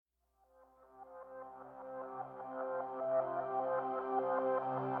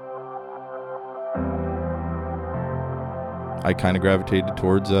I kind of gravitated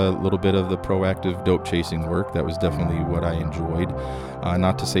towards a little bit of the proactive dope chasing work. That was definitely what I enjoyed.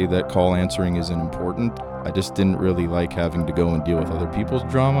 Not to say that call answering isn't important. I just didn't really like having to go and deal with other people's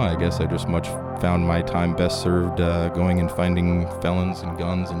drama. I guess I just much found my time best served going and finding felons and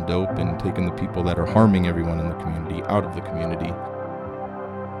guns and dope and taking the people that are harming everyone in the community out of the community.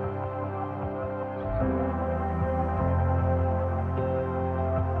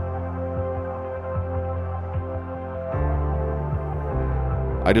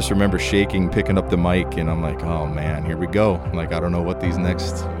 I just remember shaking, picking up the mic, and I'm like, oh man, here we go. Like, I don't know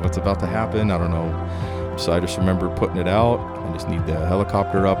what's about to happen. I don't know. So I just remember putting it out. I just need the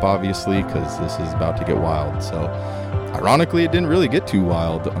helicopter up, obviously, because this is about to get wild. So ironically, it didn't really get too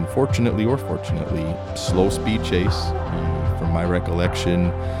wild, unfortunately or fortunately. Slow speed chase. From my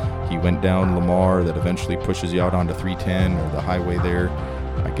recollection, he went down Lamar that eventually pushes you out onto 310 or the highway there.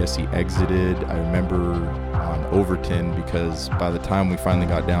 I guess he exited. I remember on Overton, because by the time we finally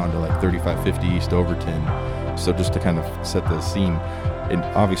got down to like 3550 East Overton, so just to kind of set the scene, it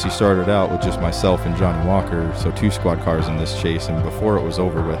obviously started out with just myself and Johnny Walker, so 2 squad cars in this chase, and before it was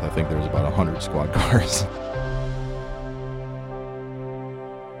over with, I think there was about 100 squad cars.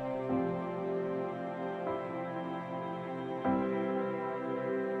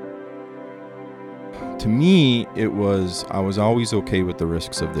 To me, I was always okay with the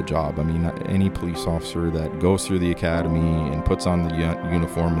risks of the job. I mean, any police officer that goes through the academy and puts on the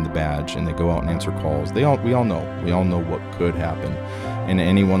uniform and the badge and they go out and answer calls, we all know what could happen. And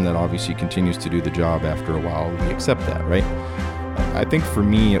anyone that obviously continues to do the job after a while, we accept that, right? I think for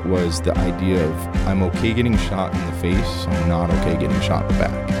me, it was the idea of I'm okay getting shot in the face, I'm not okay getting shot in the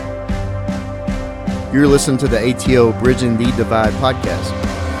back. You're listening to the ATO Bridging the Divide podcast,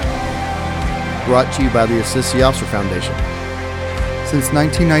 brought to you by the Assist the Officer Foundation. Since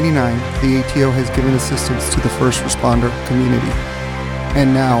 1999, the ATO has given assistance to the first responder community, and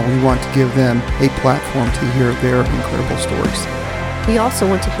now we want to give them a platform to hear their incredible stories. We also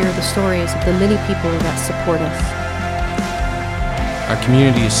want to hear the stories of the many people that support us. Our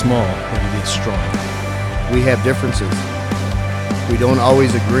community is small, but it is strong. We have differences. We don't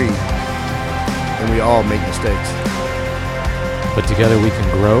always agree, and we all make mistakes. But together we can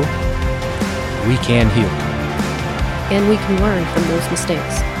grow. We can heal. And we can learn from those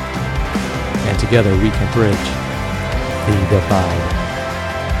mistakes. And together we can bridge the divide.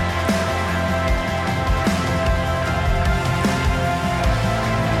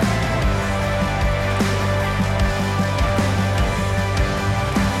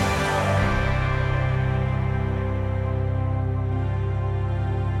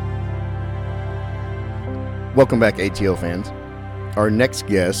 Welcome back, ATO fans. Our next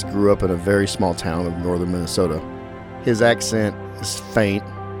guest grew up in a very small town of northern Minnesota. His accent is faint,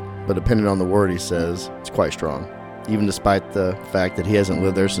 but depending on the word he says, it's quite strong, even despite the fact that he hasn't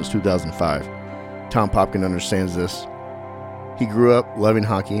lived there since 2005. Tom Popkin understands this. He grew up loving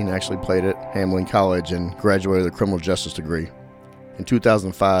hockey and actually played at Hamline College and graduated with a criminal justice degree. In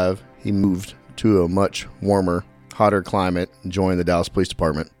 2005, he moved to a much warmer, hotter climate and joined the Dallas Police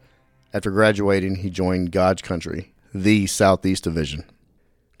Department. After graduating, he joined God's Country, the Southeast Division.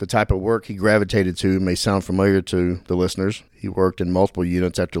 The type of work he gravitated to may sound familiar to the listeners. He worked in multiple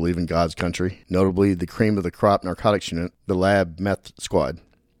units after leaving God's Country, notably the cream of the crop narcotics unit, the Lab Meth Squad.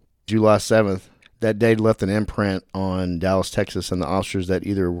 July 7th, that day left an imprint on Dallas, Texas, and the officers that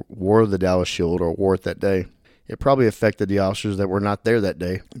either wore the Dallas Shield or wore it that day. It probably affected the officers that were not there that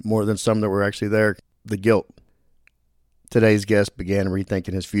day, more than some that were actually there. The guilt. Today's guest began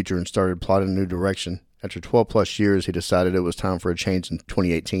rethinking his future and started plotting a new direction. After 12 plus years, he decided it was time for a change in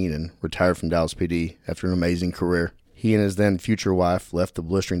 2018 and retired from Dallas PD after an amazing career. He and his then future wife left the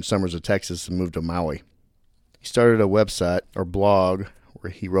blistering summers of Texas and moved to Maui. He started a website or blog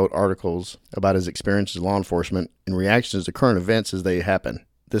where he wrote articles about his experiences in law enforcement and reactions to current events as they happen.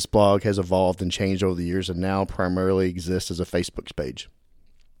 This blog has evolved and changed over the years and now primarily exists as a Facebook page.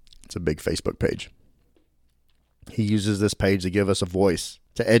 It's a big Facebook page. He uses this page to give us a voice,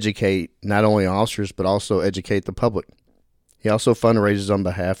 to educate not only officers, but also educate the public. He also fundraises on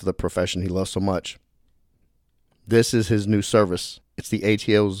behalf of the profession he loves so much. This is his new service. It's the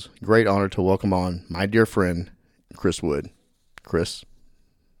ATO's great honor to welcome on my dear friend, Chris Wood. Chris,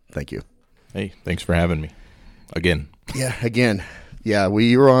 thank you. Hey, thanks for having me. Again. Yeah,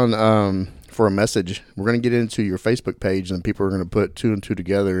 we were on for a message. We're going to get into your Facebook page, and people are going to put 2 and 2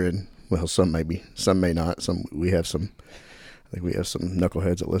 together, and well, some maybe, some may not. I think we have some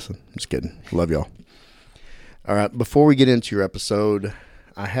knuckleheads that listen. Just kidding. Love y'all. All right, before we get into your episode,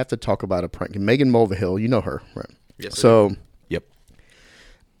 I have to talk about a prank. Megan Mulvihill, you know her, right? Yes. So, yep.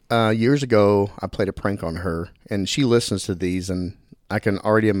 Years ago, I played a prank on her, and she listens to these, and I can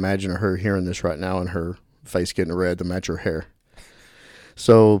already imagine her hearing this right now and her face getting red to match her hair.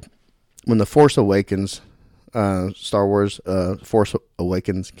 So when The Force Awakens, Star Wars Force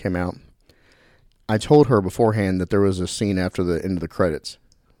Awakens came out, I told her beforehand that there was a scene after the end of the credits,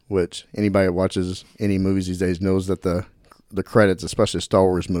 which anybody that watches any movies these days knows that the credits, especially a Star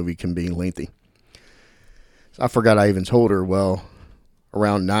Wars movie, can be lengthy. So I forgot I even told her. Well,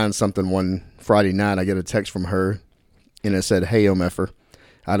 around 9-something one Friday night, I get a text from her, and it said, "Hey, MFer,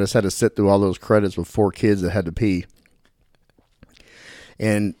 I just had to sit through all those credits with 4 kids that had to pee."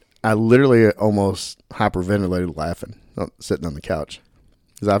 And I literally almost hyperventilated laughing, sitting on the couch,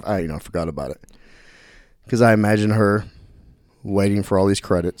 because I forgot about it. Because I imagine her waiting for all these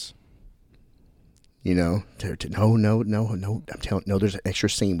credits. No, I'm telling, no, there's an extra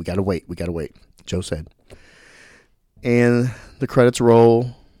scene. We gotta wait. Joe said. And the credits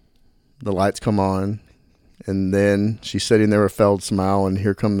roll, the lights come on, and then she's sitting there with a failed smile, and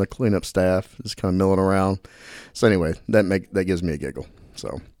here come the cleanup staff, just kind of milling around. So anyway, that gives me a giggle.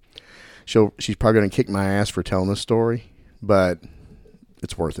 So she's probably gonna kick my ass for telling this story, but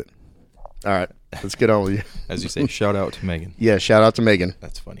it's worth it. All right, let's get on with you. As you say, shout out to Megan. Yeah, shout out to Megan.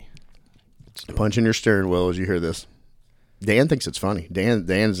 That's funny. Punching your steering wheel as you hear this. Dan thinks it's funny.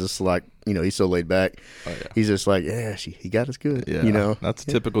 Dan's just like, he's so laid back. Oh, yeah. He's just like, yeah, he got us good. Yeah, that's a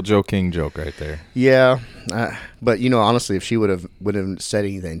typical Joe King joke right there. Yeah, but honestly, if she would have said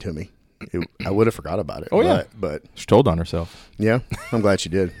anything to me, I would have forgot about it. Oh yeah, but she told on herself. Yeah, I'm glad she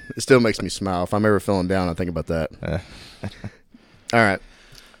did. It still makes me smile. If I'm ever feeling down, I think about that. All right.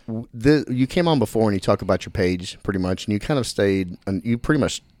 You came on before and you talked about your page pretty much, and you pretty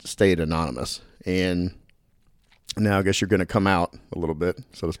much stayed anonymous, and now I guess you're going to come out a little bit,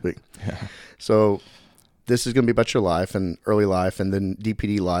 so to speak. Yeah. So this is going to be about your life and early life, and then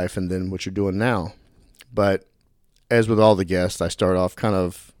DPD life, and then what you're doing now. But as with all the guests, I start off kind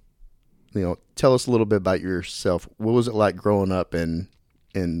of, tell us a little bit about yourself. What was it like growing up in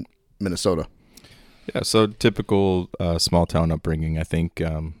Minnesota? Yeah, so typical small town upbringing. I think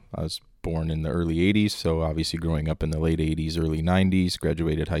I was born in the early 80s, so obviously growing up in the late 80s, early 90s,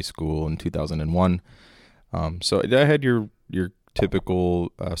 graduated high school in 2001. So I had your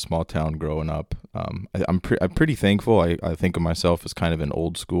typical small town growing up. I'm pretty thankful. I think of myself as kind of an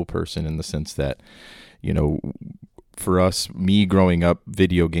old school person in the sense that, for us, me growing up,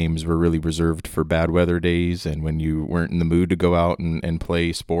 video games were really reserved for bad weather days and when you weren't in the mood to go out and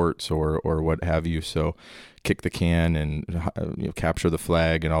play sports or what have you. So kick the can and capture the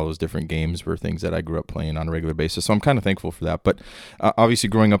flag and all those different games were things that I grew up playing on a regular basis. So I'm kind of thankful for that. But obviously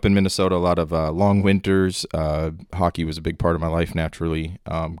growing up in Minnesota, a lot of long winters. Hockey was a big part of my life naturally.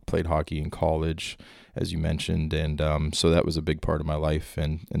 Played hockey in college, as you mentioned, and so that was a big part of my life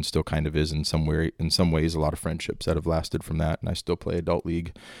and still kind of is in some ways. A lot of friendships that have lasted from that, and I still play adult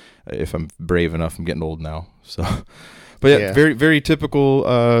league if I'm brave enough. I'm getting old now, so. But yeah, very very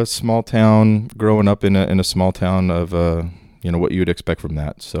typical small town. Growing up in a small town of what you would expect from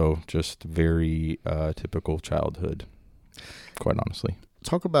that. So just very typical childhood, quite honestly.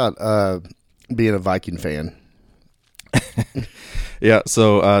 Talk about being a Viking fan. Yeah,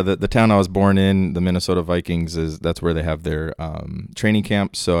 so the town I was born in, the Minnesota Vikings, that's where they have their training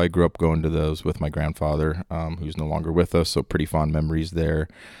camps. So I grew up going to those with my grandfather, who's no longer with us. So pretty fond memories there.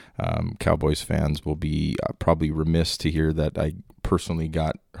 Cowboys fans will be probably remiss to hear that I personally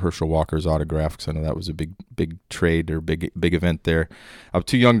got Herschel Walker's autograph, because I know that was a big trade or big event there. I'm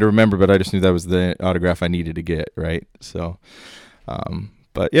too young to remember, but I just knew that was the autograph I needed to get, right? So.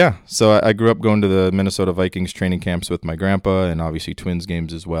 But yeah, so I grew up going to the Minnesota Vikings training camps with my grandpa, and obviously Twins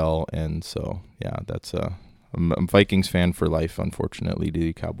games as well. And so, yeah, I'm a Vikings fan for life. Unfortunately,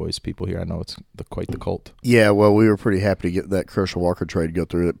 the Cowboys people here, I know it's quite the cult. Yeah, well, we were pretty happy to get that Herschel Walker trade go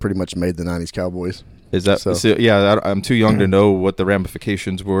through. It pretty much made the '90s Cowboys. Is that so? Yeah, I'm too young to know what the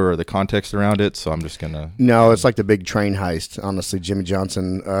ramifications were or the context around it, so I'm just gonna. No, it's like the big train heist. Honestly, Jimmy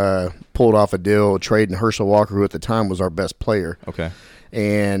Johnson pulled off a deal trading Herschel Walker, who at the time was our best player. Okay.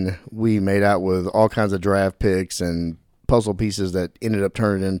 And we made out with all kinds of draft picks and puzzle pieces that ended up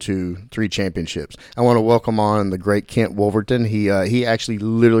turning into 3 championships. I want to welcome on the great Kent Wolverton. He actually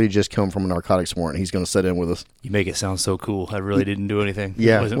literally just come from a narcotics warrant. He's going to sit in with us. You make it sound so cool. I really didn't do anything.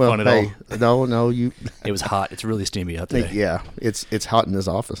 Yeah, it wasn't fun at all. No, It was hot. It's really steamy out there. Yeah, it's hot in this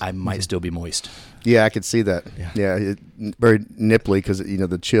office. I might still be moist. Yeah, I could see that. Yeah, very nipply because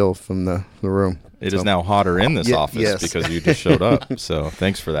the chill from the room. It is now hotter in this office because you just showed up. So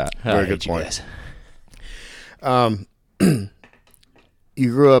thanks for that. Very good point.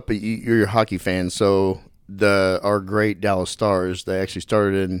 You grew up, you're a hockey fan, so our great Dallas Stars, they actually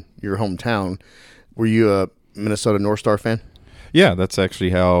started in your hometown. Were you a Minnesota North Star fan? Yeah, that's actually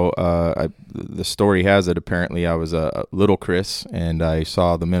how the story has it. Apparently, I was a little Chris, and I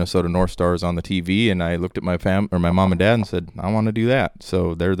saw the Minnesota North Stars on the TV, and I looked at my mom and dad and said, I want to do that.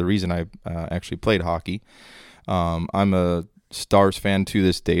 So they're the reason I actually played hockey. I'm a Stars fan to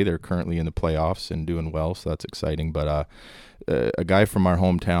this day. They're currently in the playoffs and doing well, so that's exciting. But a guy from our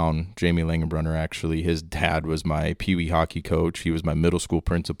hometown, Jamie Langenbrunner, actually, his dad was my Pee Wee hockey coach. He was my middle school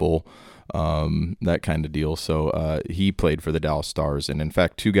principal, that kind of deal. So he played for the Dallas Stars. And in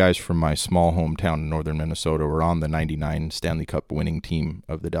fact, two guys from my small hometown in northern Minnesota were on the 99 Stanley Cup winning team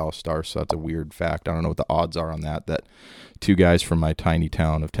of the Dallas Stars. So that's a weird fact. I don't know what the odds are on that two guys from my tiny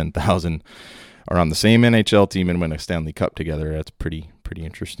town of 10,000 are on the same NHL team and win a Stanley Cup together. That's pretty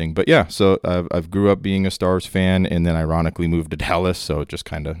interesting. But yeah, so I've grew up being a Stars fan, and then ironically moved to Dallas. So it just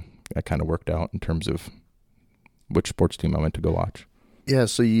kind of worked out in terms of which sports team I went to go watch. Yeah.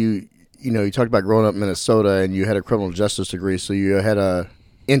 So you talked about growing up in Minnesota, and you had a criminal justice degree. So you had a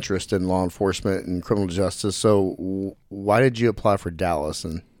interest in law enforcement and criminal justice. So why did you apply for Dallas,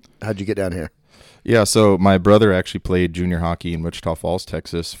 and how'd you get down here? Yeah, so my brother actually played junior hockey in Wichita Falls,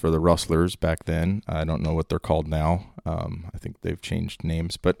 Texas for the Rustlers back then. I don't know what they're called now. I think they've changed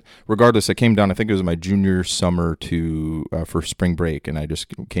names. But regardless, I came down, I think it was my junior summer for spring break, and I just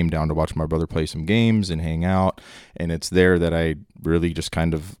came down to watch my brother play some games and hang out. And it's there that I really just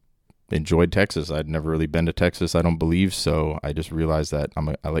kind of enjoyed Texas. I'd never really been to Texas, I don't believe, so I just realized that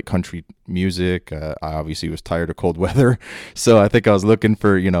I like country music. I obviously was tired of cold weather, so I think I was looking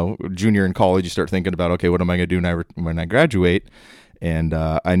for, junior in college, you start thinking about, okay, what am I going to do when I graduate? And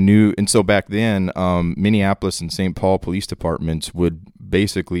I knew, and so back then, Minneapolis and St. Paul police departments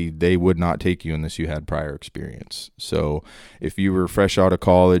they would not take you unless you had prior experience. So if you were fresh out of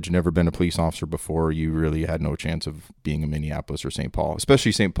college, never been a police officer before, you really had no chance of being in Minneapolis or St. Paul,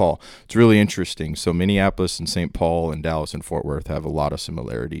 especially St. Paul. It's really interesting. So Minneapolis and St. Paul and Dallas and Fort Worth have a lot of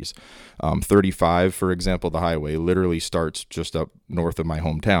similarities. 35, for example, the highway literally starts just up north of my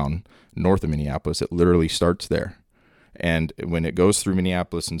hometown, north of Minneapolis. It literally starts there. And when it goes through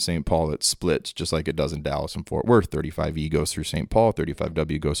Minneapolis and St. Paul, it splits just like it does in Dallas and Fort Worth. 35E goes through St. Paul,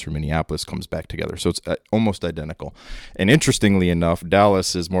 35W goes through Minneapolis, comes back together. So it's almost identical. And interestingly enough,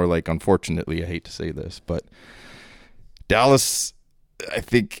 Dallas is more like, unfortunately, I hate to say this, but Dallas, I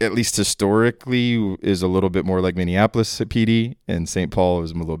think, at least historically, is a little bit more like Minneapolis at PD, and St. Paul is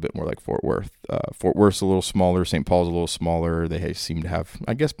a little bit more like Fort Worth. Fort Worth's a little smaller, St. Paul's a little smaller. They seem to have,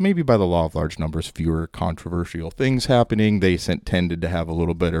 I guess, maybe by the law of large numbers, fewer controversial things happening. They tended to have a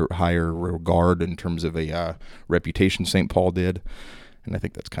little bit higher regard in terms of a reputation, St. Paul did. And I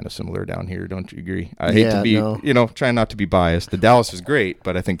think that's kind of similar down here. Don't you agree? I hate to be, trying not to be biased. The Dallas is great,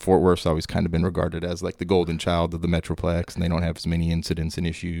 but I think Fort Worth's always kind of been regarded as like the golden child of the Metroplex, and they don't have as many incidents and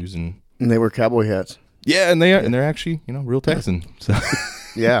issues. And they wear cowboy hats. Yeah, and they're actually, real Texan. So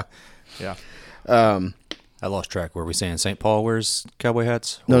yeah. Yeah. I lost track. Were we saying St. Paul wears cowboy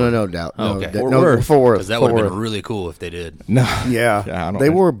hats? No doubt. Oh, okay. Fort Worth. Because that would have been really cool if they did. No. Yeah. They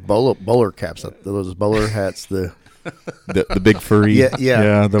wore bowler caps. Those bowler hats. The big furry.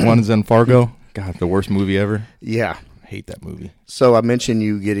 Yeah. The ones in Fargo. God, the worst movie ever. Yeah. I hate that movie. So I mentioned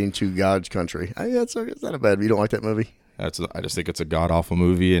you getting to God's Country. It's not a bad. You don't like that movie? I just think it's a god awful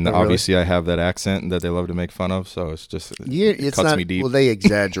movie, and obviously I have that accent that they love to make fun of. So it's just it cuts me deep. Well, they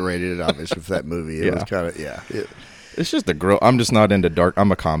exaggerated it obviously for that movie. It was kind of It's just I'm just not into dark.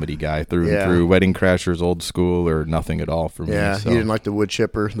 I'm a comedy guy through and through. Wedding Crashers, Old School, or nothing at all for me. Yeah, so. You didn't like the wood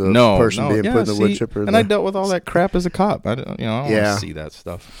chipper. Person being put in the wood chipper. And I dealt with all that crap as a cop. I don't want to see that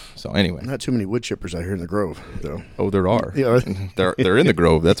stuff. So anyway, not too many wood chippers out here in the Grove, though. Oh, there are. Yeah, they're in the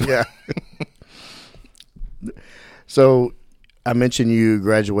Grove. That's yeah. So I mentioned you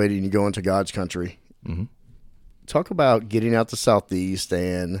graduating and you going to God's Country. Mm-hmm. Talk about getting out to Southeast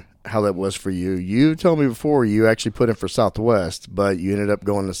and how that was for you. You told me before you actually put in for Southwest, but you ended up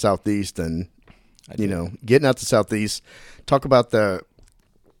going to Southeast and, getting out to Southeast. Talk about the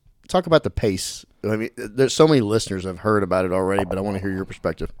pace. I mean, there's so many listeners have heard about it already, but I want to hear your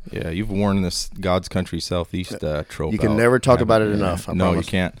perspective. Yeah, you've worn this God's Country Southeast trope. You can never talk about it enough. I promise.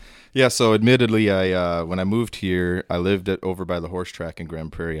 You can't. Yeah, so admittedly, I when I moved here, I lived over by the horse track in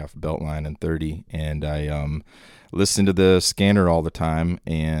Grand Prairie off of Beltline and 30, and I listened to the scanner all the time,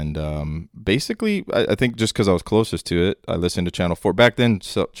 and basically, I think just because I was closest to it, I listened to Channel 4. Back then,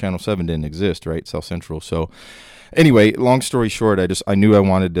 Channel 7 didn't exist, right? South Central, so Anyway, long story short, I knew I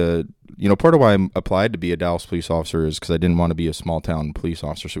wanted to, part of why I applied to be a Dallas police officer is because I didn't want to be a small town police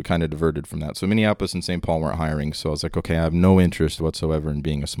officer. So we kind of diverted from that. So Minneapolis and St. Paul weren't hiring. So I was like, okay, I have no interest whatsoever in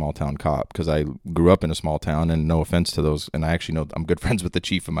being a small town cop because I grew up in a small town, and no offense to those. And I actually know I'm good friends with the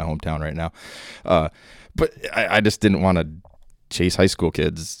chief of my hometown right now. But I just didn't want to chase high school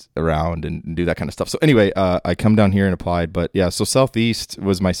kids around and do that kind of stuff. So anyway, I come down here and applied, but yeah, so Southeast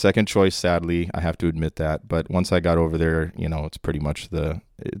was my second choice, sadly. I have to admit that. But once I got over there, it's pretty much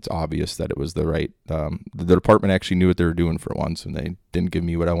it's obvious that it was the right, the department actually knew what they were doing for once, and they didn't give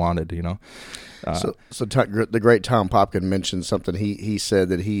me what I wanted, So the great Tom Popkin mentioned something. He said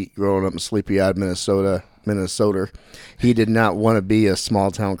that he, growing up in sleepy-eyed Minnesota, he did not want to be a small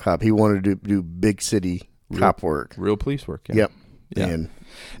town cop. He wanted to do big city cop work. Real police work. Yeah. Yep. Yeah.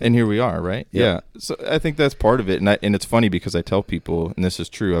 And here we are, right? Yep. Yeah. So I think that's part of it. And it's funny because I tell people, and this is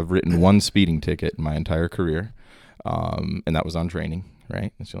true, I've written one speeding ticket in my entire career. And that was on training,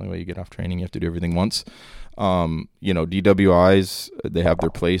 right? That's the only way you get off training. You have to do everything once. DWIs, they have their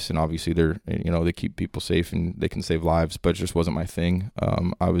place, and obviously they keep people safe and they can save lives, but it just wasn't my thing.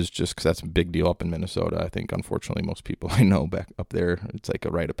 I was just, because that's a big deal up in Minnesota. I think, unfortunately, most people I know back up there, it's like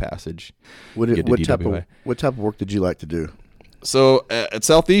a rite of passage. What type of work did you like to do? So at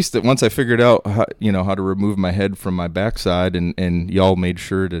Southeast, once I figured out how to remove my head from my backside, and y'all made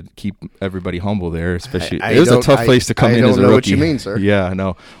sure to keep everybody humble there, especially it was a tough place to come in as a rookie. I don't know what you mean, sir. Yeah,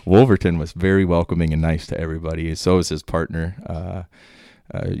 no. Wolverton was very welcoming and nice to everybody. So was his partner,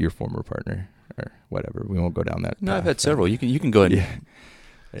 your former partner, or whatever. We won't go down that. No, I've had several. You can go ahead.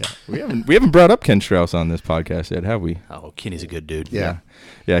 Yeah. We haven't brought up Ken Strauss on this podcast yet, have we? Oh, Kenny's a good dude. Yeah.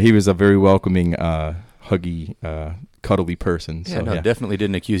 He was a very welcoming, huggy, cuddly person. Yeah, so, definitely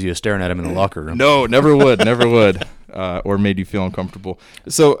didn't accuse you of staring at him in the locker room. No, never would, or made you feel uncomfortable.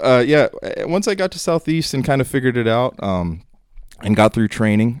 So, once I got to Southeast and kind of figured it out, and got through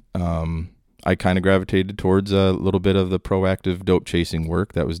training, I kind of gravitated towards a little bit of the proactive dope chasing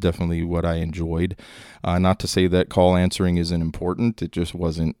work. That was definitely what I enjoyed. Not to say that call answering isn't important. It just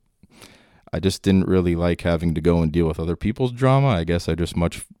wasn't. I just didn't really like having to go and deal with other people's drama. I guess I just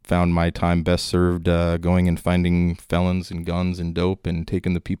much found my time best served going and finding felons and guns and dope and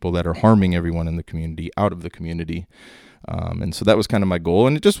taking the people that are harming everyone in the community out of the community. And so that was kind of my goal.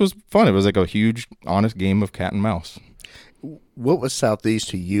 And it just was fun. It was like a huge, honest game of cat and mouse. What was Southeast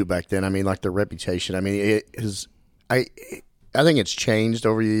to you back then? I mean, like the reputation. I mean, it is. I think it's changed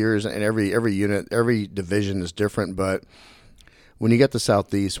over the years, and every unit, every division is different. But when you got to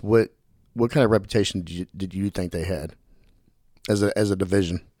Southeast, what kind of reputation did you think they had as a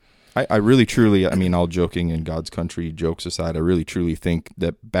division? I really, truly, I mean, all joking and God's country jokes aside, I really, truly think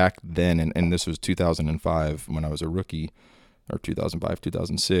that back then, and this was 2005 when I was a rookie, or 2005,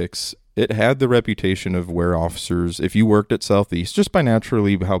 2006, it had the reputation of where officers, if you worked at Southeast, just by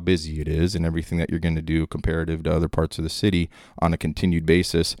naturally how busy it is and everything that you're going to do comparative to other parts of the city on a continued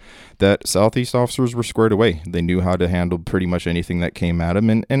basis, that Southeast officers were squared away. They knew how to handle pretty much anything that came at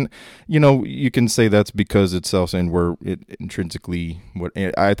them. And you can say that's because it's and we're intrinsically,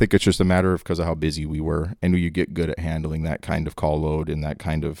 I think it's just a matter of because of how busy we were. And you get good at handling that kind of call load and that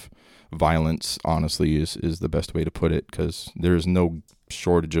kind of violence, honestly, is the best way to put it, because there's no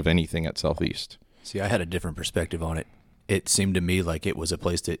shortage of anything at Southeast. See, I had a different perspective on it. It seemed to me like it was a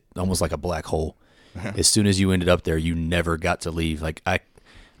place that almost like a black hole. As soon as you ended up there, you never got to leave. Like I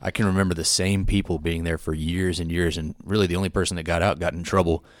can remember the same people being there for years and years, and really the only person that got out got in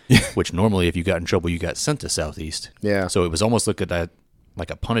trouble, which normally if you got in trouble, you got sent to Southeast. Yeah. So it was almost looked at that like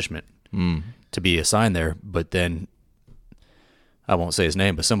a punishment to be assigned there. But then, I won't say his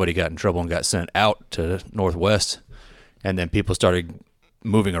name, but somebody got in trouble and got sent out to Northwest, and then people started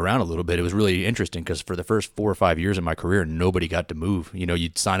moving around a little bit. It was really interesting because for the first 4 or 5 years of my career, nobody got to move.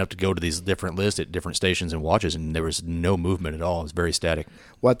 You'd sign up to go to these different lists at different stations and watches, and there was no movement at all. It was very static.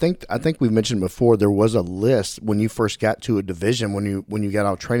 Well, I think we've mentioned before there was a list when you first got to a division when you got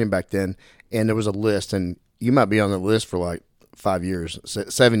out training back then, and there was a list, and you might be on the list for like 5 years,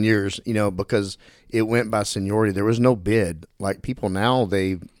 7 years, because it went by seniority. There was no bid. Like people now,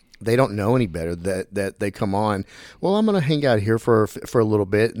 they don't know any better that they come on. Well, I'm going to hang out here for a little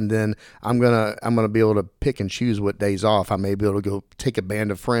bit, and then I'm going to be able to pick and choose what days off. I may be able to go take a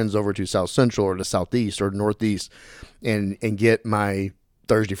band of friends over to South Central or to Southeast or Northeast and get my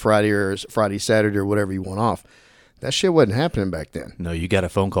Thursday, Friday, or Friday, Saturday, or whatever you want off. That shit wasn't happening back then. No, you got a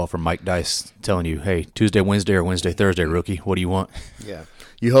phone call from Mike Dice telling you, hey, Tuesday, Wednesday, or Wednesday, Thursday, rookie. What do you want? Yeah.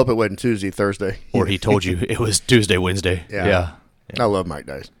 You hope it wasn't Tuesday, Thursday. Or he told you it was Tuesday, Wednesday. Yeah. I love Mike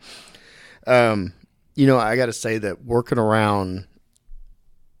Dice. I got to say that working around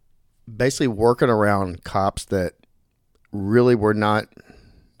cops that really were not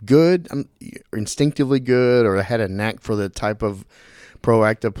good, instinctively good, or had a knack for the type of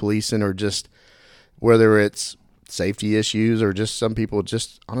proactive policing, or just whether it's safety issues or just some people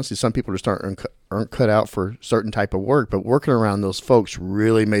just aren't cut out for certain type of work. But working around those folks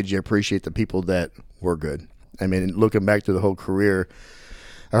really made you appreciate the people that were good. I mean, looking back to the whole career,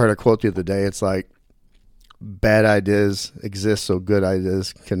 I heard a quote the other day. It's like, bad ideas exist so good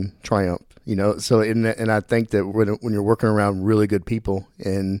ideas can triumph. So and I think that when you're working around really good people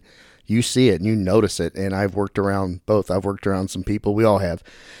and you see it and you notice it, and I've worked around both. I've worked around some people, we all have,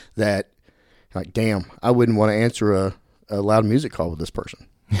 that like, damn, I wouldn't want to answer a loud music call with this person.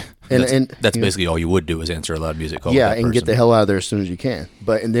 That's basically all you would do is answer a loud music call. Yeah, with that and person. get the hell out of there as soon as you can.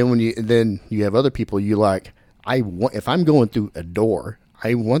 But and then you have other people you like. If I'm going through a door,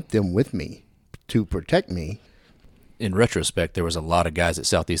 I want them with me to protect me. In retrospect, there was a lot of guys at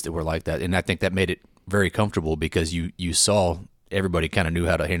Southeast that were like that, and I think that made it very comfortable because you saw everybody kind of knew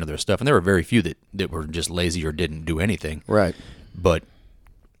how to handle their stuff, and there were very few that were just lazy or didn't do anything. Right. But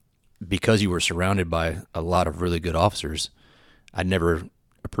because you were surrounded by a lot of really good officers, I never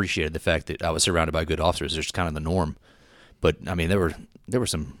appreciated the fact that I was surrounded by good officers. It's just kind of the norm. But I mean, there were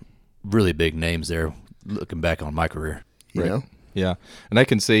some really big names there. Looking back on my career, You know. Yeah. And I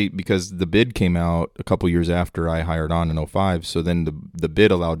can say, because the bid came out a couple years after I hired on in 2005, so then the bid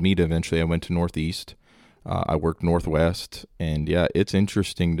allowed me to eventually, I went to Northeast. I worked Northwest, and yeah, it's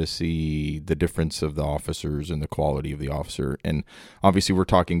interesting to see the difference of the officers and the quality of the officer. And obviously we're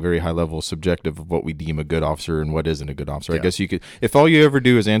talking very high level subjective of what we deem a good officer and what isn't a good officer. Yeah. I guess you could, if all you ever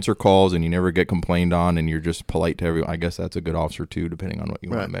do is answer calls and you never get complained on and you're just polite to everyone, I guess that's a good officer too, depending on what you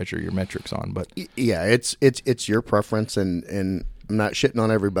want to measure your metrics on. But yeah, it's your preference, and I'm not shitting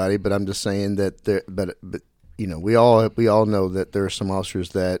on everybody, but I'm just saying that but we all know that there are some officers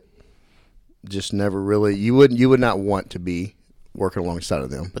that just never really, you would not want to be working alongside of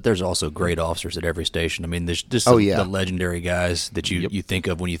them. But there's also great officers at every station. I mean, there's just Oh, the, yeah. the legitimary guys that you think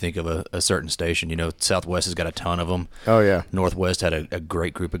of when you think of a certain station. Southwest has got a ton of them. Oh yeah. Northwest had a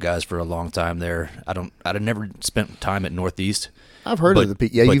great group of guys for a long time there. I'd never spent time at Northeast. I've heard of the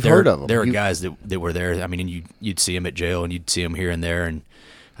people. Yeah, but you've heard of them. There are guys that were there. I mean, and you'd see them at jail, and you'd see them here and there, and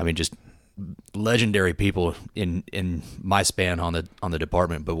I mean, just legendary people in my span on the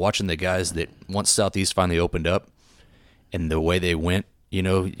department. But watching the guys that once Southeast finally opened up, and the way they went, I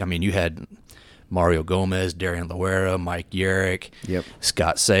mean, you had Mario Gomez, Darian Loera, Mike Yerrick, Yep.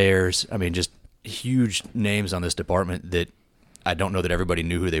 Scott Sayers. I mean, just huge names on this department that I don't know that everybody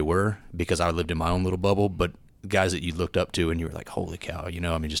knew who they were because I lived in my own little bubble, but guys that you looked up to and you were like, holy cow,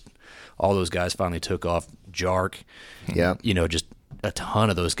 I mean, just all those guys finally took off. Jark, Yeah. just a ton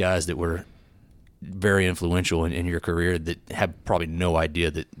of those guys that were very influential in your career that have probably no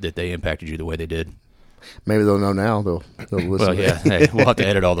idea that they impacted you the way they did. Maybe they'll know now. They'll listen. Well, yeah, hey, we'll have to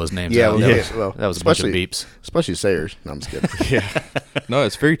edit all those names Yeah, out. well, That was a bunch of especially- beeps. Especially Sayers. No, I'm just kidding. no,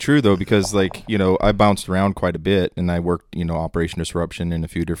 it's very true though, because I bounced around quite a bit, and I worked Operation Disruption in a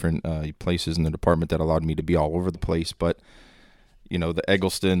few different places in the department that allowed me to be all over the place. But the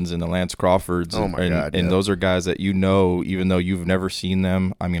Egglestons and the Lance Crawfords, Oh, my and, God, and yeah. those are guys that even though you've never seen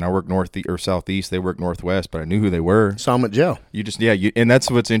them. I mean, I worked North or Southeast, they worked Northwest, but I knew who they were. Saw him at jail. You just and that's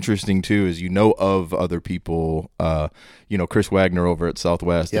what's interesting too is of other people. Chris Wagner over at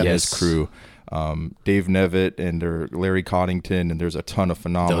Southwest and Yes. his crew, Dave Nevitt and Larry Coddington, and there's a ton of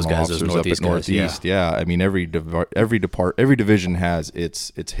phenomenal Those guys, those officers up at Northeast guys, Northeast. Yeah, I mean every division has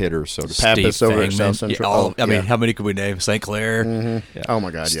its hitters, so to speak. Pappas Steve over at Fangman. South Central. Yeah, Oh, I mean, yeah. how many could we name? St. Clair. Yeah. Oh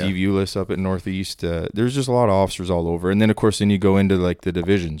my God. Steve Yeah. Eulis up at Northeast. There's just a lot of officers all over, and then of course you go into like the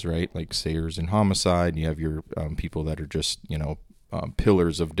divisions, right? Like Sayers and Homicide. And you have your people that are just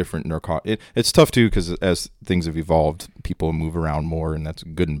pillars of different narcotics. It's tough too because as things have evolved, people move around more, and that's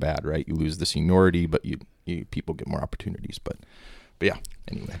good and bad, right? You lose the seniority, but you people get more opportunities. But yeah.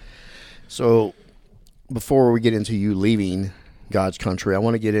 Anyway, So before we get into you leaving God's country, I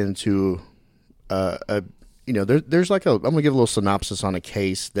want to get into there's like I'm gonna give a little synopsis on a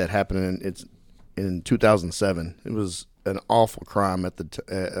case that happened in 2007. It was an awful crime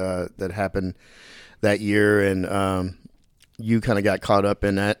that happened that year, and you kind of got caught up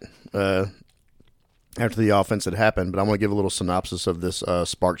in that after the offense had happened. But I'm gonna give a little synopsis of this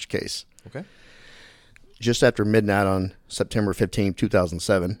Sparks case. okay. Just after midnight on September 15,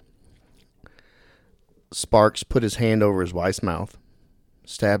 2007, Sparks put his hand over his wife's mouth,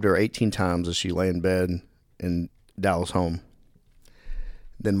 stabbed her 18 times as she lay in bed in Dallas' home.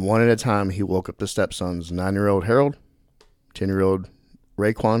 Then one at a time, he woke up the stepsons, 9-year-old Harold, 10-year-old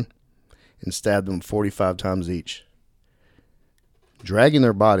Raekwon, and stabbed them 45 times each, dragging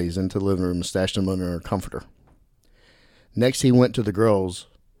their bodies into the living room and stashed them under a comforter. Next, he went to the girls,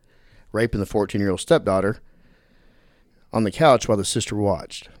 raping the 14-year-old stepdaughter on the couch while the sister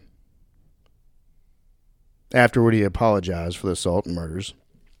watched. Afterward, he apologized for the assault and murders.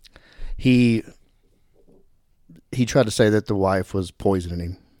 He tried to say that the wife was poisoning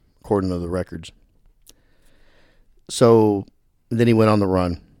him, according to the records. So then he went on the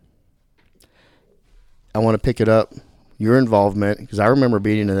run. I want to pick it up, your involvement, because I remember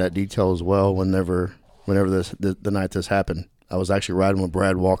being in that detail as well whenever the night this happened. I was actually riding with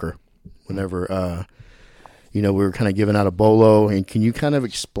Brad Walker whenever, we were kind of giving out a bolo. And can you kind of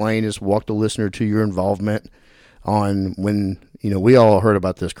explain, just walk the listener to your involvement on when, we all heard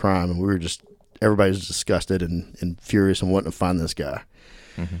about this crime and everybody was disgusted and furious and wanting to find this guy.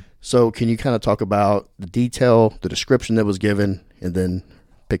 Mm-hmm. So can you kind of talk about the detail, the description that was given, and then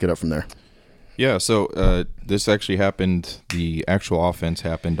pick it up from there? Yeah, so this actually happened, the actual offense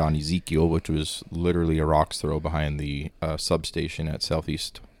happened on Ezekiel, which was literally a rock's throw behind the substation at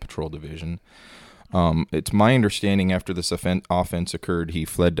Southeast Patrol Division. It's my understanding after this offense occurred, he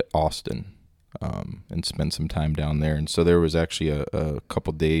fled to Austin and spent some time down there. And so there was actually a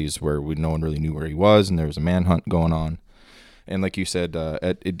couple days where no one really knew where he was, and there was a manhunt going on. And like you said,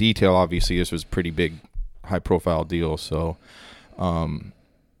 at detail, obviously, this was a pretty big, high-profile deal. So from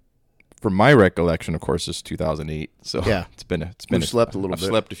my recollection, of course, this is 2008. So yeah, I've slept a little bit. I've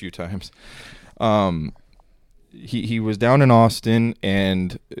slept a few times. He was down in Austin,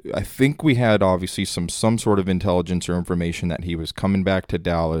 and I think we had obviously some sort of intelligence or information that he was coming back to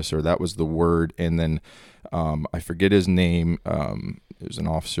Dallas, or that was the word. And then I forget his name. It was an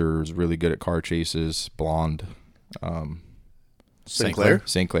officer who was really good at car chases, blonde. St. Clair?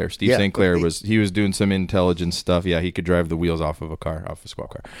 St. Clair. Steve St. Clair was doing some intelligence stuff. Yeah, he could drive the wheels off of a squad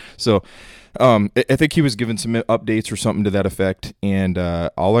car. So I think he was given some updates or something to that effect. And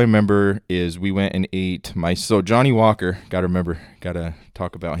all I remember is we went and ate so Johnny Walker, got to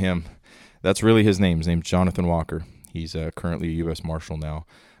talk about him. That's really his name. His name's Jonathan Walker. He's currently a U.S. Marshal now.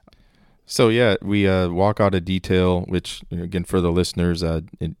 So, yeah, we walk out of detail, which, again, for the listeners,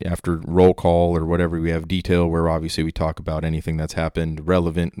 after roll call or whatever, we have detail where obviously we talk about anything that's happened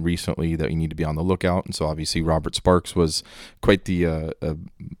relevant recently that you need to be on the lookout. And so, obviously, Robert Sparks was quite the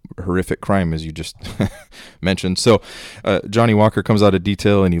horrific crime, as you just mentioned. So, Johnny Walker comes out of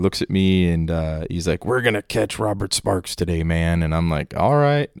detail, and he looks at me, and he's like, "We're going to catch Robert Sparks today, man." And I'm like, all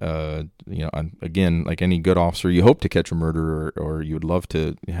right. Again, like any good officer, you hope to catch a murderer, or you would love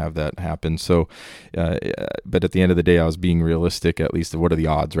to have that happen. So, but at the end of the day, I was being realistic. At least, what are the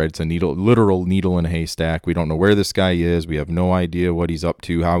odds, right? It's a literal needle in a haystack. We don't know where this guy is. We have no idea what he's up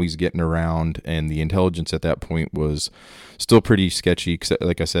to, how he's getting around, and the intelligence at that point was still pretty sketchy.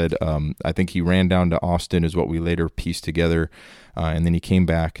 Like I said, I think he ran down to Austin, is what we later pieced together, and then he came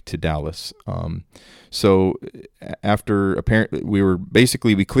back to Dallas. So after apparently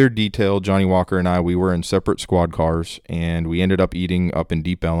we cleared detail, Johnny Walker and I, we were in separate squad cars, and we ended up eating up in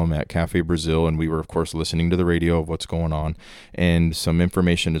Deep Ellum at Cafe Brazil, and we were, of course, listening to the radio of what's going on, and some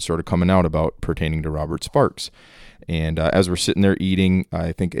information is sort of coming out about pertaining to Robert Sparks. And as we're sitting there eating,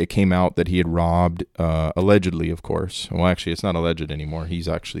 I think it came out that he had robbed, allegedly, of course. Well, actually, it's not alleged anymore. He's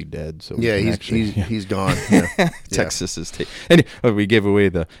actually dead. So yeah, he's gone. Yeah. Texas is anyway, we gave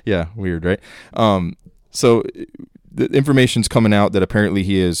away weird, right? So the information's coming out that apparently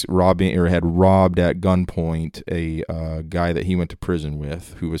he is robbing, or had robbed at gunpoint, a guy that he went to prison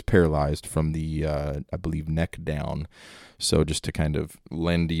with, who was paralyzed from the, I believe, neck down. So just to kind of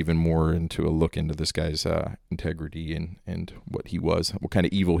lend even more into a look into this guy's integrity and what he was, what kind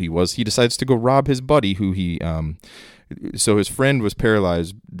of evil he was, he decides to go rob his buddy, who he so his friend was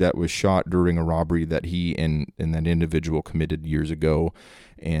paralyzed, that was shot during a robbery that he and that individual committed years ago.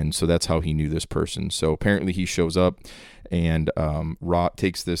 And so that's how he knew this person. So apparently he shows up and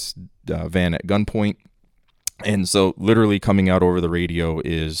takes this van at gunpoint. And so literally coming out over the radio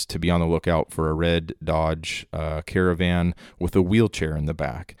is to be on the lookout for a red Dodge Caravan with a wheelchair in the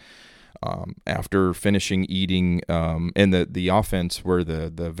back. After finishing eating, and the offense where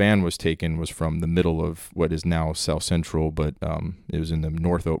the van was taken was from the middle of what is now South Central, but it was in the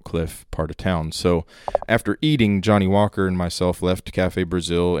North Oak Cliff part of town. So after eating, Johnny Walker and myself left Cafe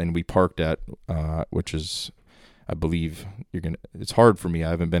Brazil, and we parked at, which is, I believe it's hard for me. I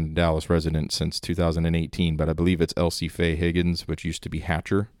haven't been a Dallas resident since 2018, but I believe it's Elsie Faye Higgins, which used to be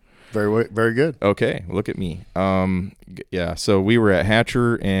Hatcher. Very, very good. Okay, look at me. Yeah, so we were at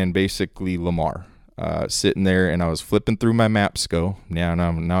Hatcher and basically Lamar, sitting there, and I was flipping through my Mapsco.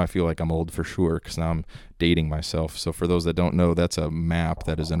 Now I feel like I'm old for sure, because now I'm dating myself. So for those that don't know, that's a map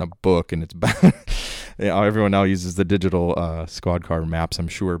that is in a book, and it's everyone now uses the digital squad car maps, I'm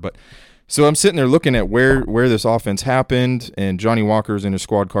sure. But So I'm sitting there looking at where this offense happened, and Johnny Walker's in his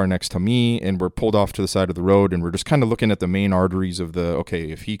squad car next to me, and we're pulled off to the side of the road, and we're just kind of looking at the main arteries of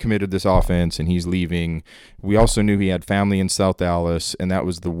if he committed this offense and he's leaving. We also knew he had family in South Dallas, and that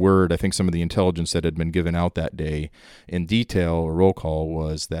was the word. I think some of the intelligence that had been given out that day in detail, or roll call,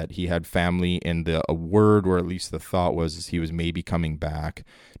 was that he had family, and a word, or at least the thought was he was maybe coming back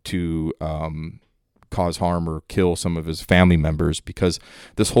to cause harm or kill some of his family members, because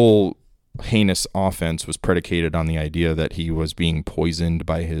this whole heinous offense was predicated on the idea that he was being poisoned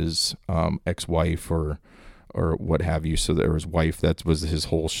by his ex-wife or what have you. So there was wife, that was his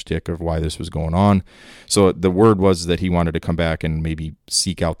whole shtick of why this was going on. So the word was that he wanted to come back and maybe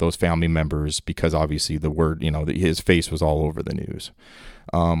seek out those family members, because obviously the word, his face was all over the news.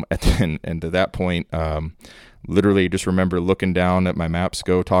 And to that point, literally just remember looking down at my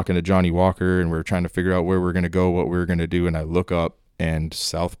Mapsco, talking to Johnny Walker, and we were trying to figure out where we're going to go, what we were going to do. And I look up, and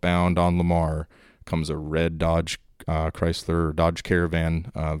southbound on Lamar comes a red Dodge Chrysler Dodge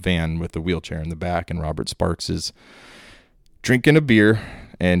Caravan van with a wheelchair in the back, and Robert Sparks is drinking a beer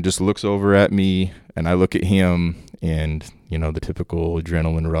and just looks over at me, and I look at him, and the typical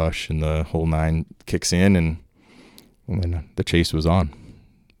adrenaline rush and the whole nine kicks in, and then the chase was on.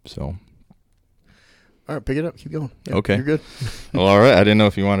 So all right, pick it up, keep going. Yeah, okay, you're good. Well, all right, I didn't know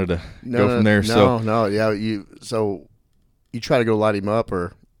if you wanted to go from there. You try to go light him up,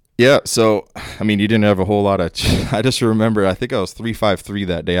 or? Yeah, so, you didn't have a whole lot of I just remember, I think I was 353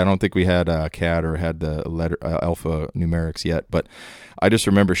 that day. I don't think we had CAD or had the letter alpha numerics yet, but I just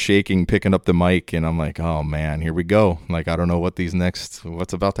remember shaking, picking up the mic, and I'm like, oh, man, here we go. I don't know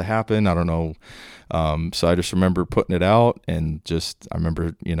what's about to happen. I don't know. So I just remember putting it out, and I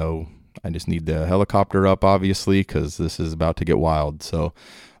remember, I just need the helicopter up, obviously, because this is about to get wild. So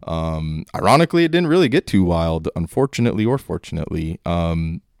ironically, it didn't really get too wild, unfortunately or fortunately.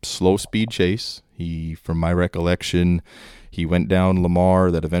 Slow speed chase. From my recollection, he went down Lamar,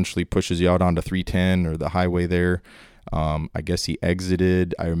 that eventually pushes you out onto 310 or the highway there. I guess he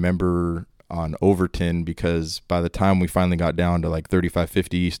exited, I remember, on Overton, because by the time we finally got down to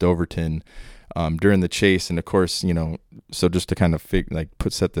 3550 East Overton, during the chase, and of course, so just to kind of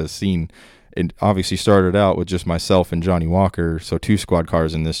set the scene, it obviously started out with just myself and Johnny Walker, so 2 squad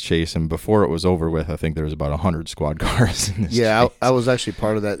cars in this chase, and before it was over with, I think there was about 100 squad cars in this chase. I was actually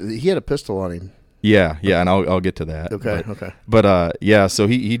part of that. He had a pistol on him. Yeah, and I'll get to that. Okay. But so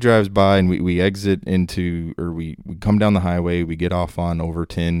he drives by, and we exit into, or we come down the highway, we get off on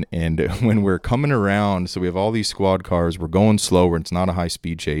Overton, and when we're coming around, so we have all these squad cars, we're going slower, it's not a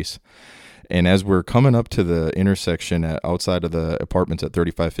high-speed chase. And as we're coming up to the intersection outside of the apartments at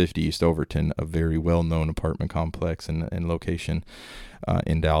 3550 East Overton, a very well-known apartment complex and location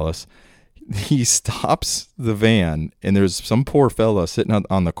in Dallas, he stops the van, and there's some poor fella sitting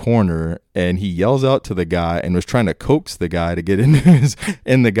on the corner, and he yells out to the guy and was trying to coax the guy to get into his,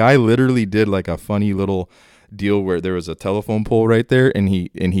 and the guy literally did a funny little deal where there was a telephone pole right there, and he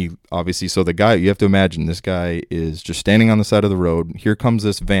obviously, so the guy, you have to imagine, this guy is just standing on the side of the road. Here comes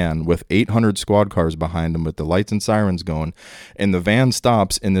this van with 800 squad cars behind him with the lights and sirens going, and the van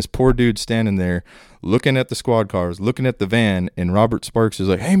stops, and this poor dude standing there looking at the squad cars, looking at the van, and Robert Sparks is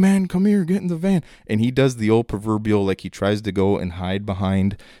like, hey man, come here, get in the van. And he does the old proverbial, he tries to go and hide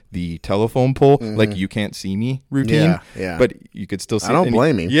behind the telephone pole, you can't see me routine. Yeah. But you could still see. I don't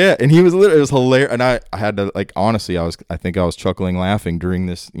blame him. Yeah, and he was literally, it was hilarious. And I had to, honestly, I think I was chuckling, laughing during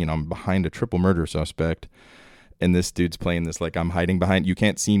this, I'm behind a triple murder suspect, and this dude's playing this I'm hiding behind, you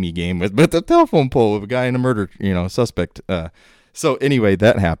can't see me game with the telephone pole with a guy in a murder, suspect. So anyway,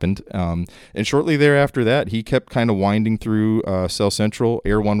 that happened. And shortly thereafter that, he kept kind of winding through South Central.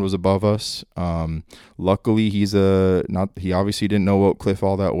 Air One was above us. Luckily, he obviously didn't know Oak Cliff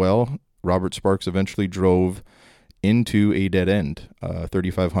all that well. Robert Sparks eventually drove into a dead end.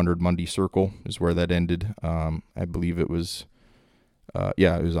 3500 Mundy Circle is where that ended. I believe it was,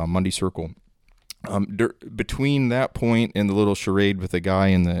 it was on Mundy Circle. Between that point and the little charade with the guy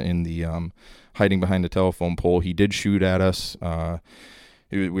in the hiding behind the telephone pole, he did shoot at us.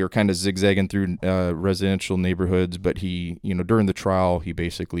 We were kind of zigzagging through residential neighborhoods, but he, during the trial, he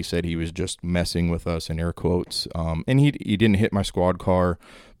basically said he was just messing with us, in air quotes. And he didn't hit my squad car,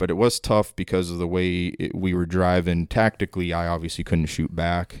 but it was tough because of the way we were driving. Tactically, I obviously couldn't shoot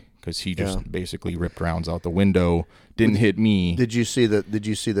back because he just basically ripped rounds out the window, didn't hit me. Did you see did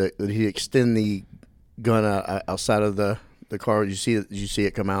he extend the gun outside of the car? Did you see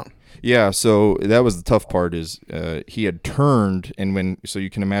it come out? Yeah, so that was the tough part is he had turned, and so you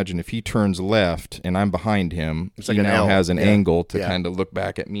can imagine if he turns left and I'm behind him, he now has an angle to kind of look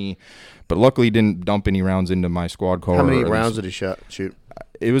back at me. But luckily he didn't dump any rounds into my squad car. How many rounds did he shoot?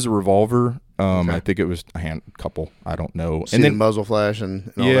 It was a revolver. Okay. I think it was a couple. I don't know. See the muzzle flash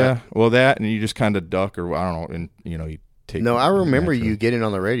and all yeah, that? well, that, and you just kind of duck, or I don't know, and you take. No, I remember naturally. you getting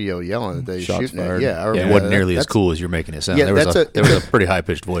on the radio yelling that they Shots shooting fired. at. Yeah, I Yeah, remember it wasn't that. nearly as That's- cool as you're making it sound. Yeah, there was that's there was a pretty high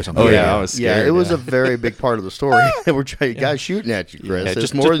pitched voice on the Oh radio. yeah, I was scared. Yeah, it was a very big part of the story. We're trying, guys shooting at you, Chris. Yeah, It's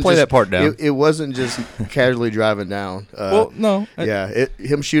just more than play that part down. It wasn't just casually driving down. Well, no.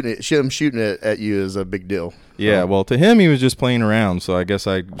 Him shooting it at you is a big deal. Yeah, well, to him, he was just playing around, so I guess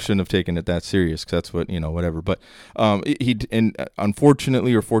I shouldn't have taken it that serious, because that's what, whatever. But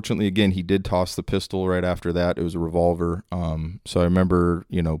unfortunately or fortunately, again, he did toss the pistol right after that. It was a revolver. So I remember,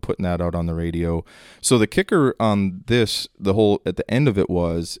 putting that out on the radio. So the kicker on this, at the end of it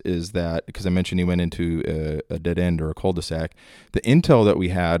is that, because I mentioned he went into a dead end or a cul-de-sac, the intel that we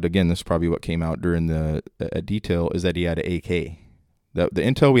had, again, this is probably what came out during the detail, is that he had an AK. The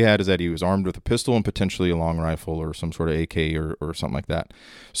intel we had is that he was armed with a pistol and potentially a long rifle or some sort of AK or something like that.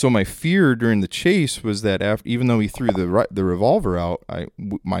 So my fear during the chase was that even though he threw the revolver out,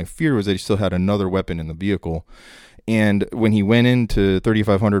 my fear was that he still had another weapon in the vehicle. And when he went into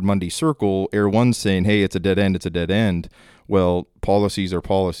 3500 Mundy Circle, Air One's saying, "Hey, it's a dead end. It's a dead end." Well, policies are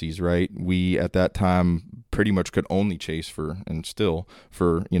policies, right? We at that time pretty much could only chase for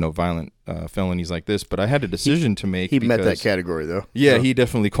violent felonies like this. But I had a decision to make. He met that category, though. Yeah, he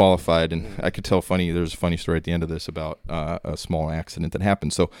definitely qualified, and I could tell there's a funny story at the end of this about a small accident that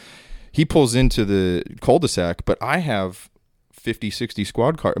happened. So he pulls into the cul-de-sac, but I have 50, 60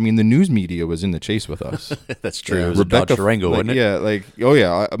 squad car. I mean, the news media was in the chase with us. That's true. Yeah, It was Rebecca, a Dodge Durango, wasn't it?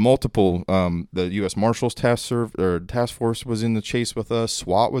 Yeah, multiple. The U.S. Marshals task force was in the chase with us.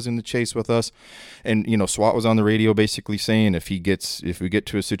 SWAT was in the chase with us, and SWAT was on the radio basically saying if we get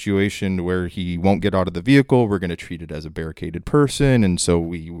to a situation where he won't get out of the vehicle, we're going to treat it as a barricaded person. And so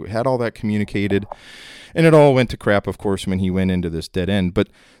we had all that communicated, and it all went to crap, of course, when he went into this dead end. But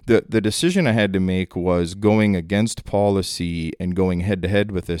the decision I had to make was going against policy and going head to head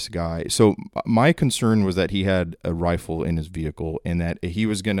with this guy. So my concern was that he had a rifle in his vehicle and that he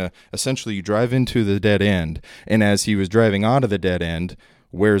was going to essentially drive into the dead end. And as he was driving out of the dead end,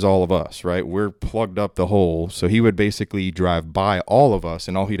 where's all of us, right? We're plugged up the hole. So he would basically drive by all of us,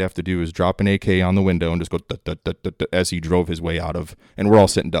 and all he'd have to do is drop an AK on the window and just go as he drove his way out of, and we're all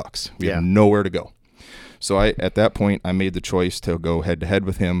sitting ducks. We have nowhere to go. So at that point, I made the choice to go head to head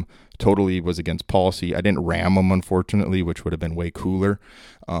with him. Totally was against policy. I didn't ram him, unfortunately, which would have been way cooler.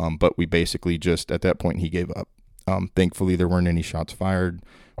 But we basically just, at that point, he gave up. Thankfully, there weren't any shots fired.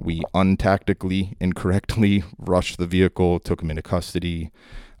 We untactically, incorrectly rushed the vehicle, took him into custody.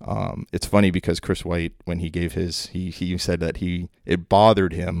 It's funny because Chris White, when he gave he said that it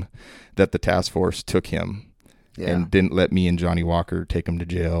bothered him that the task force took him and didn't let me and Johnny Walker take him to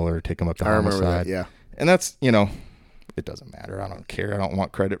jail or take him up to homicide. I remember that, yeah. And that's, it doesn't matter. I don't care. I don't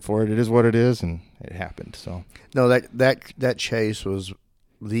want credit for it. It is what it is, and it happened. So no, that chase was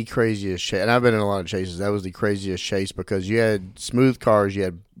the craziest chase, and I've been in a lot of chases. That was the craziest chase because you had smooth cars, you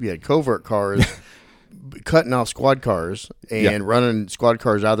had covert cars, cutting off squad cars and running squad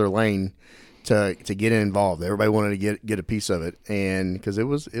cars out of their lane to get involved. Everybody wanted to get a piece of it, and because it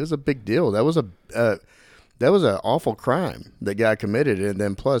was a big deal. That was an awful crime that guy committed, and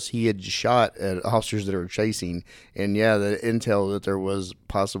then plus he had shot at officers that were chasing. And the intel that there was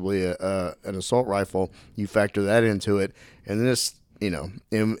possibly an assault rifle, you factor that into it, and this,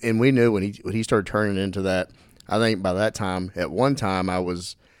 and we knew when he started turning into that. I think by that time, at one time, I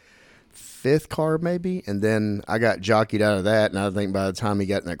was fifth car maybe, and then I got jockeyed out of that, and I think by the time he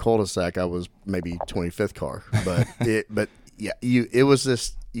got in that cul-de-sac, I was maybe 25th car. But it was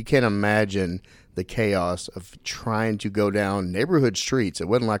this. You can't imagine the chaos of trying to go down neighborhood streets. It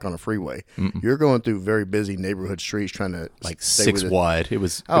wasn't like on a freeway. Mm-mm. You're going through very busy neighborhood streets trying to like six wide. It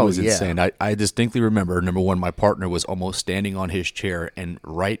was insane. I distinctly remember, number one, my partner was almost standing on his chair and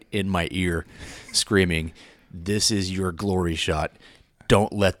right in my ear screaming, "This is your glory shot.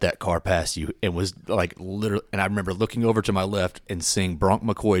 Don't let that car pass you." It was like literally, and I remember looking over to my left and seeing Bronk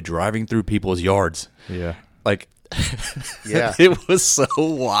McCoy driving through people's yards. Yeah. Like, it was so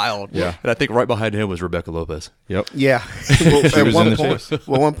wild. Yeah. And I think right behind him was Rebecca Lopez. Yep. Yeah. At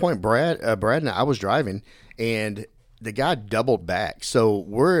one point, Brad and I was driving, and the guy doubled back. So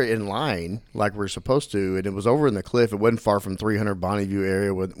we're in line like we're supposed to, and it was over in the cliff. It wasn't far from 300 Bonneview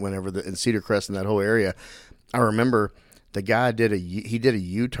area, in Cedar Crest and that whole area. I remember the guy did a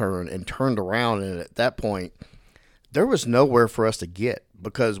U-turn and turned around, and at that point, there was nowhere for us to get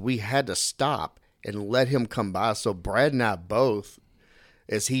because we had to stop and let him come by. So Brad and I both,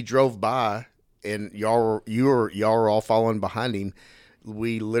 as he drove by, and y'all were all following behind him.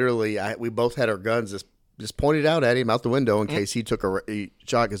 We literally, we both had our guns just pointed out at him out the window in case he took a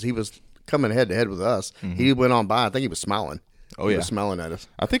shot because he was coming head to head with us. He went on by. I think he was smiling. Oh, he yeah. was smiling at us.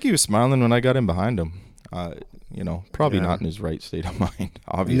 I think he was smiling when I got in behind him. Probably not in his right state of mind,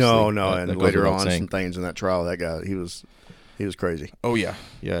 obviously. No. That And goes later without on, saying. some things in that trial, that guy, he was crazy. Oh, yeah.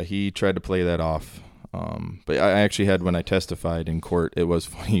 Yeah, he tried to play that off. But I actually had, when I testified in court, it was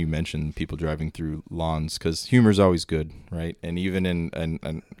funny you mentioned people driving through lawns because humor's always good, right? And even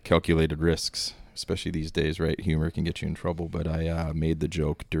in calculated risks, especially these days, right? Humor can get you in trouble. But I made the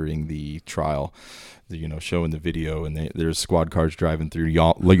joke during the trial, showing the video, and there's squad cars driving through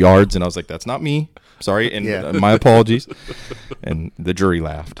yards, and I was like, "That's not me, sorry," and my apologies. And the jury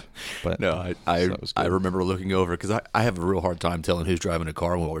laughed. But No, I remember looking over because I have a real hard time telling who's driving a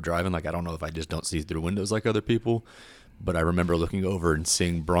car when we're driving. Like, I don't know if I just don't see through windows like other people. But I remember looking over and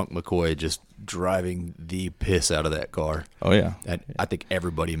seeing Bronk McCoy just driving the piss out of that car. Oh, yeah. And I think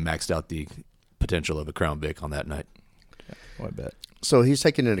everybody maxed out the potential of a Crown Vic on that night. Oh, I bet. So he's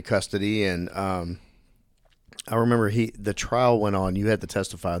taken into custody, and I remember the trial went on. You had to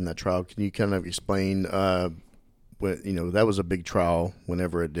testify in that trial. Can you kind of explain? That was a big trial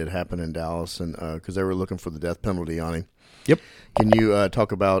whenever it did happen in Dallas, and because they were looking for the death penalty on him. Yep. Can you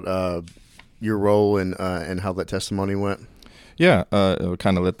talk about your role and how that testimony went? Yeah,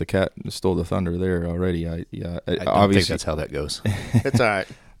 kind of let the cat stole the thunder there already. I don't obviously think that's how that goes. It's all right.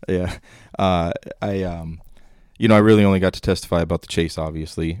 Yeah. I really only got to testify about the chase,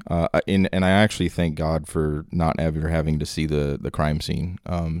 obviously. And I actually thank God for not ever having to see the crime scene.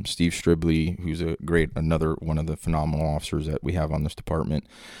 Steve Stribley, who's another one of the phenomenal officers that we have on this department,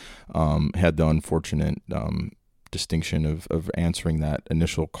 had the unfortunate distinction of answering that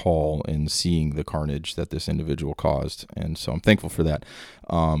initial call and seeing the carnage that this individual caused. And so I'm thankful for that.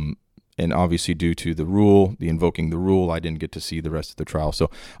 And obviously, due to the invoking the rule, I didn't get to see the rest of the trial. So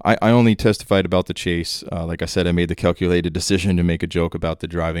I only testified about the chase. Like I said, I made the calculated decision to make a joke about the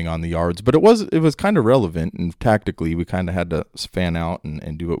driving on the yards, but it was kind of relevant, and tactically, we kind of had to fan out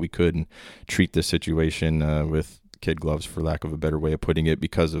and do what we could and treat the situation with kid gloves, for lack of a better way of putting it,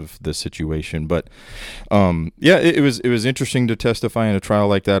 because of the situation. But it was interesting to testify in a trial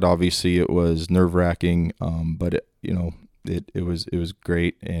like that. Obviously, it was nerve-wracking, but it was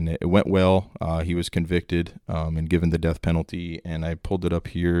great, and it went well. He was convicted and given the death penalty, and I pulled it up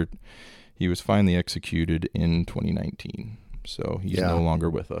here. He was finally executed in 2019, so he's no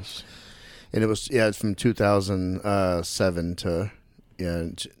longer with us. And it's from 2007 to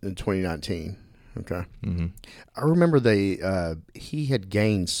in 2019. Okay. Mm-hmm. I remember he had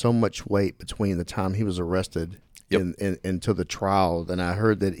gained so much weight between the time he was arrested and until the trial, and I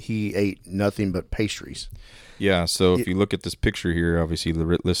heard that he ate nothing but pastries. Yeah, so if you look at this picture here, obviously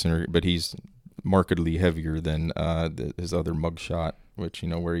the listener, but he's markedly heavier than his other mugshot, which,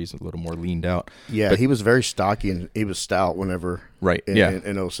 where he's a little more leaned out. Yeah, but he was very stocky, and he was stout whenever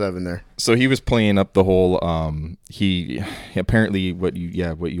in 07 there. So he was playing up the whole he apparently what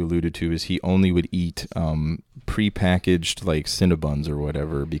you alluded to is he only would eat prepackaged like Cinnabons or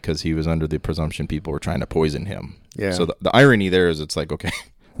whatever because he was under the presumption people were trying to poison him. Yeah. So the irony there is it's like, okay,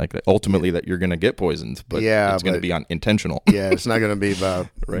 like ultimately that you're going to get poisoned, but it's going to be intentional. Yeah, it's not going to be about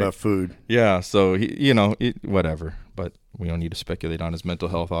about food. Yeah, so he, whatever. But we don't need to speculate on his mental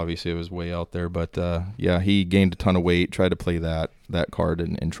health. Obviously, it was way out there. But he gained a ton of weight. Tried to play that card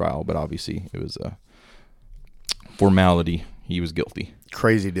in trial, but obviously it was a formality. He was guilty.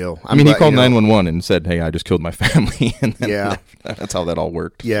 Crazy deal. He called 911 and said, "Hey, I just killed my family." And then that's how that all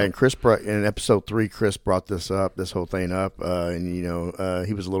worked. Yeah, and Chris in episode 3, Chris brought this whole thing up, and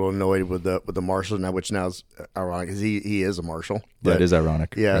he was a little annoyed with the marshal now, which now is ironic because he is a marshal. That is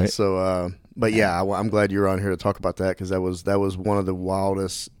ironic. Yeah. Right? So, I'm glad you're on here to talk about that because that was one of the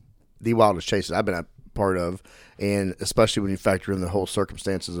wildest chases I've been a part of, and especially when you factor in the whole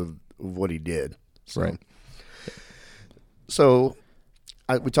circumstances of what he did. So. Right. So,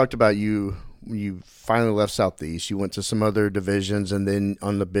 we talked about you finally left Southeast. You went to some other divisions, and then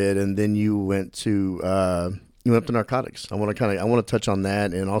on the bid, and then you went to narcotics. I want to touch on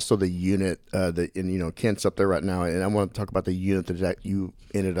that, and also the unit Kent's up there right now, and I want to talk about the unit that you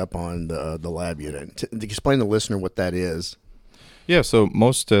ended up on, the lab unit. To explain to the listener what that is. Yeah, so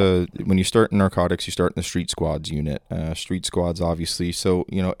most when you start in narcotics, you start in the street squads unit. Street squads, obviously. So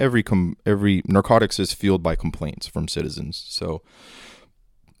every narcotics is fueled by complaints from citizens. So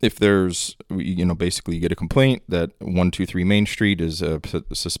if there's basically you get a complaint that 123 Main Street is a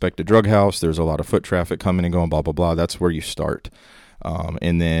suspected drug house, there's a lot of foot traffic coming and going, blah blah blah. That's where you start.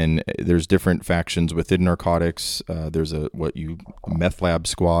 And then there's different factions within narcotics. There's meth lab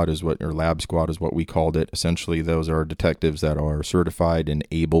squad or lab squad is what we called it. Essentially, those are detectives that are certified and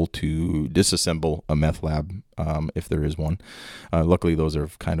able to disassemble a meth lab, if there is one. Luckily, those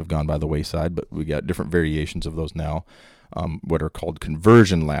have kind of gone by the wayside, but we got different variations of those now. What are called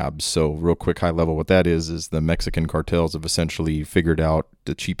conversion labs. So real quick, high level, what that is the Mexican cartels have essentially figured out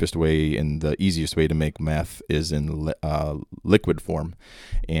the cheapest way and the easiest way to make meth is in liquid form.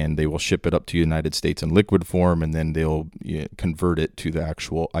 And they will ship it up to the United States in liquid form, and then they'll convert it to the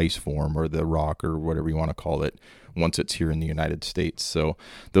actual ice form or the rock or whatever you want to call it once it's here in the United States. So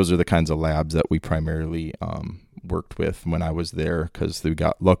those are the kinds of labs that we primarily worked with when I was there, because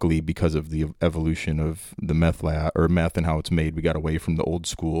luckily because of the evolution of the meth and how it's made, we got away from the old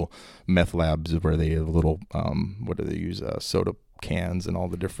school meth labs where they have little what do they use, soda cans and all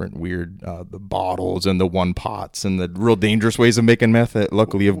the different weird the bottles and the one pots and the real dangerous ways of making meth that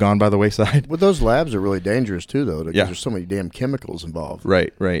luckily have gone by the wayside. Well, those labs are really dangerous too, though, because Yeah. there's so many damn chemicals involved.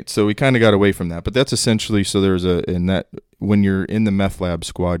 Right. So we kind of got away from that, but that's essentially, so there's when you're in the meth lab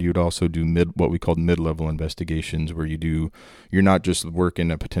squad, you'd also do what we called mid-level investigations, where you're not just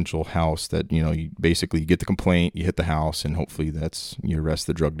working a potential house that, you basically get the complaint, you hit the house, and hopefully you arrest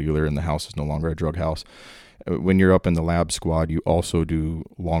the drug dealer and the house is no longer a drug house. When you're up in the lab squad, you also do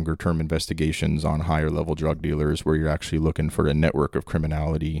longer term investigations on higher level drug dealers, where you're actually looking for a network of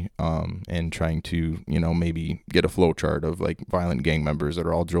criminality, and trying to, maybe get a flow chart of like violent gang members that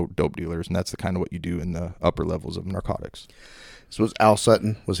are all dope dealers. And that's the kind of what you do in the upper levels of narcotics. So was Al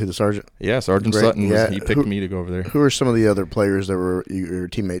Sutton, was he the sergeant? Yeah, Sergeant Great. Sutton, Yeah. he picked me to go over there. Who are some of the other players that were your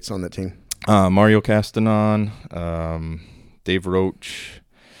teammates on that team? Mario Castanon, Dave Roach,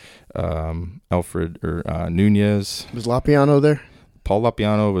 Alfred Nunez. Was Lapiano there? Paul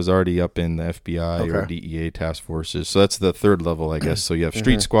Lapiano was already up in the FBI or Okay. DEA task forces. So that's the third level, I guess. So you have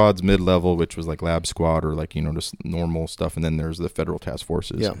street squads, mid-level, which was like lab squad or like, just normal stuff. And then there's the federal task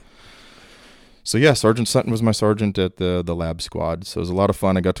forces. Yeah. So yeah, Sergeant Sutton was my sergeant at the lab squad. So it was a lot of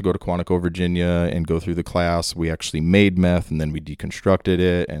fun. I got to go to Quantico, Virginia and go through the class. We actually made meth and then we deconstructed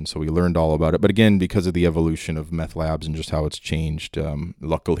it. And so we learned all about it. But again, because of the evolution of meth labs and just how it's changed,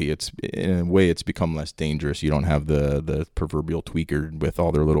 luckily in a way it's become less dangerous. You don't have the proverbial tweaker with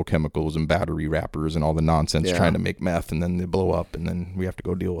all their little chemicals and battery wrappers and all the nonsense trying to make meth, and then they blow up and then we have to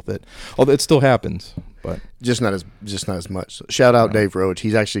go deal with it. Although it still happens. But just not as much. So shout out Dave Roach.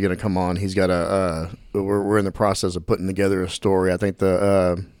 He's actually going to come on. He's got we're in the process of putting together a story. I think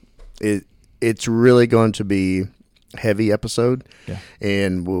it's really going to be heavy episode. Yeah.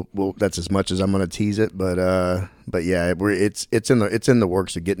 And we'll that's as much as I'm going to tease it, but yeah, it's in the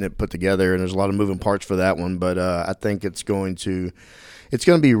works of getting it put together, and there's a lot of moving parts for that one, but I think it's going to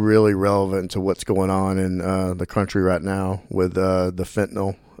be really relevant to what's going on in the country right now with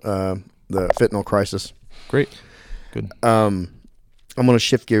the fentanyl crisis. Great. Good. I'm going to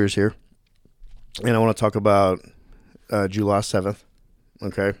shift gears here, and I want to talk about July 7th.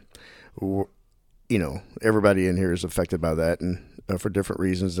 Okay. Everybody in here is affected by that, and for different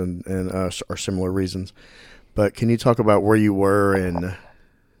reasons and are similar reasons. But can you talk about where you were and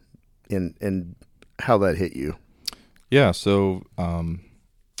how that hit you? Yeah. So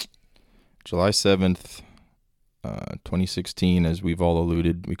July 7th, 2016, as we've all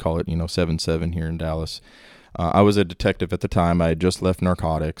alluded, we call it 7/7 here in Dallas. I was a detective at the time. I had just left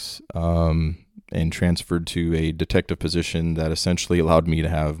narcotics and transferred to a detective position that essentially allowed me to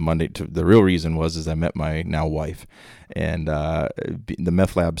have the real reason was I met my now wife, and the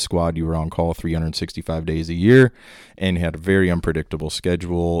meth lab squad, you were on call 365 days a year and had a very unpredictable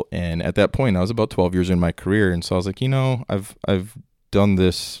schedule. And at that point I was about 12 years in my career, and so I was like, I've done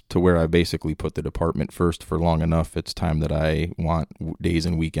this to where I basically put the department first for long enough. It's time that I want days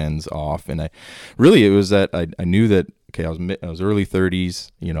and weekends off. And it was that I knew that, okay, I was early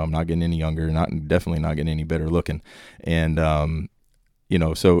 30s, I'm not getting any younger, definitely not getting any better looking. And,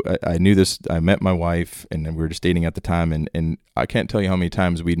 so I knew this. I met my wife and we were just dating at the time. And I can't tell you how many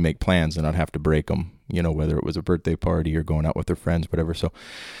times we'd make plans and I'd have to break them, whether it was a birthday party or going out with her friends, whatever. So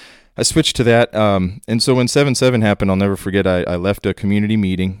I switched to that. And so when 7/7 happened, I'll never forget, I left a community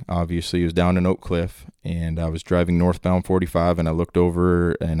meeting. Obviously, it was down in Oak Cliff, and I was driving northbound 45, and I looked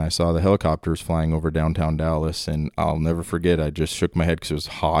over, and I saw the helicopters flying over downtown Dallas, and I'll never forget, I just shook my head because it was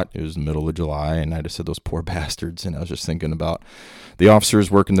hot. It was the middle of July, and I just said, those poor bastards, and I was just thinking about the officers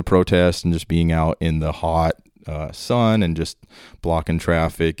working the protest and just being out in the hot sun and just blocking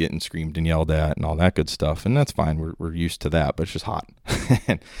traffic, getting screamed and yelled at and all that good stuff. And that's fine. We're used to that, but it's just hot.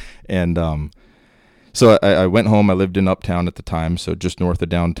 and So I went home. I lived in Uptown at the time, so just north of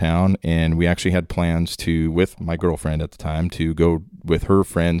downtown, and we actually had plans to, with my girlfriend at the time, to go with her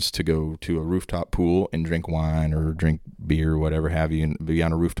friends to go to a rooftop pool and drink wine or drink beer or whatever have you, and be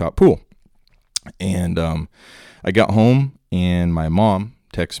on a rooftop pool. And I got home, and my mom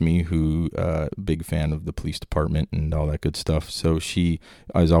texted me, who big fan of the police department and all that good stuff. So she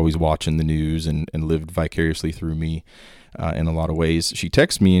was always watching the news and lived vicariously through me. In a lot of ways. She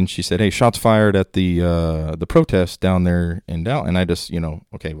texted me and she said, "Hey, shots fired at the protest down there in Dallas." And I just,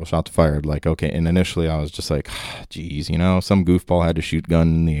 okay, well, shots fired. Like, okay. And initially I was just like, geez, some goofball had to shoot gun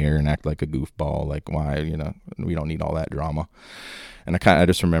in the air and act like a goofball. Like, why, we don't need all that drama. And I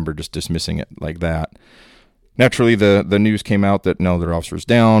just remember just dismissing it like that. Naturally, the news came out that no, their officer's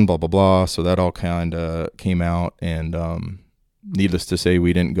down, blah, blah, blah. So that all kind of came out. And needless to say,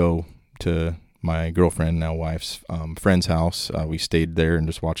 we didn't go to my girlfriend, now wife's friend's house. We stayed there and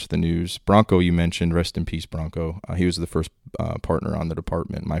just watched the news. Bronco, you mentioned, rest in peace, Bronco. He was the first partner on the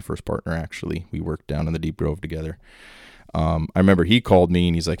department, my first partner, actually. We worked down in the Deep Grove together. I remember he called me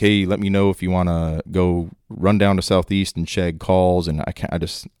and he's like, "Hey, let me know if you want to go run down to Southeast and shag calls." And I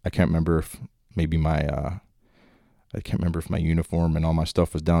can't remember if maybe I can't remember if my uniform and all my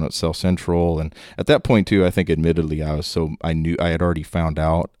stuff was down at South Central. And at that point too, I think admittedly I knew I had already found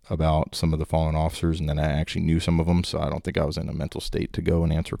out about some of the fallen officers, and then I actually knew some of them. So I don't think I was in a mental state to go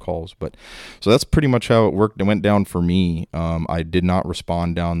and answer calls, but so that's pretty much how it worked. It went down for me. I did not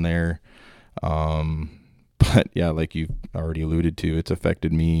respond down there. But yeah, like you already alluded to, it's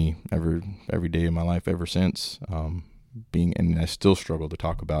affected me every day of my life ever since. And I still struggle to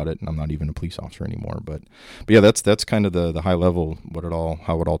talk about it, and I'm not even a police officer anymore. But yeah, that's kind of the high level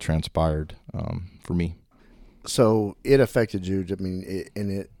how it all transpired for me. So it affected you. I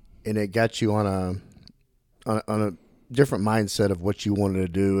mean, it got you on a different mindset of what you wanted to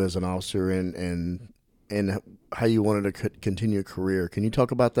do as an officer and how you wanted to continue a career. Can you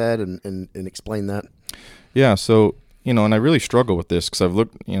talk about that and explain that? Yeah. So. And I really struggle with this because I've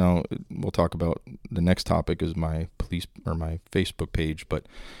looked, we'll talk about the next topic is my police or my Facebook page, but,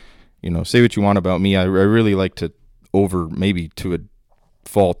 say what you want about me. I really like to maybe to a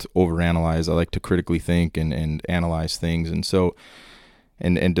fault overanalyze. I like to critically think and analyze things. And so,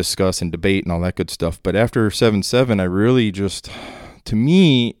 and discuss and debate and all that good stuff. But after 7/7, I really just, to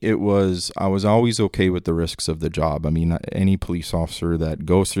me, I was always okay with the risks of the job. I mean, any police officer that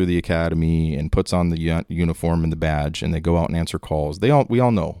goes through the academy and puts on the uniform and the badge and they go out and answer calls, we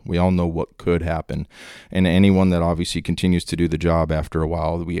all know what could happen. And anyone that obviously continues to do the job after a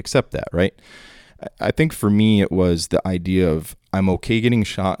while, we accept that, right? I think for me, it was the idea of I'm okay getting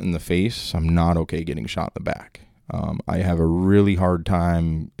shot in the face. I'm not okay getting shot in the back. I have a really hard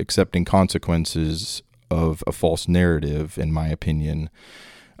time accepting consequences of a false narrative, in my opinion,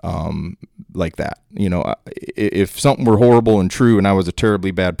 like that. If something were horrible and true and I was a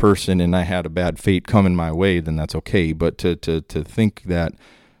terribly bad person and I had a bad fate coming my way, then that's okay. But to think that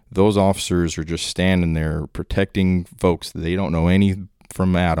those officers are just standing there protecting folks that they don't know any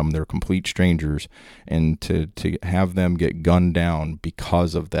from Adam, they're complete strangers, and to have them get gunned down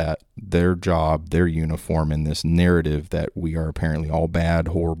because of that, their job, their uniform, and this narrative that we are apparently all bad,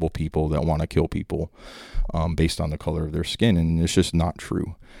 horrible people that want to kill people based on the color of their skin, and it's just not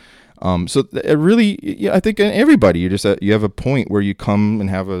true. So it really, I think everybody, you have a point where you come and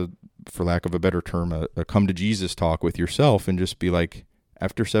have for lack of a better term, a come to Jesus talk with yourself and just be like,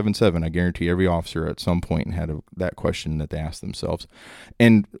 after 7/7, I guarantee every officer at some point had that question that they asked themselves.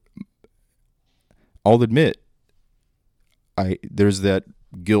 And I'll admit, there's that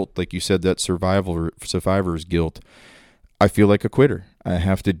guilt, like you said, that survivor's guilt. I feel like a quitter. I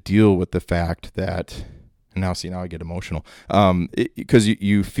have to deal with the fact that, now I get emotional, because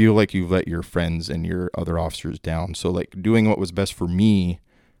you feel like you've let your friends and your other officers down. So like doing what was best for me,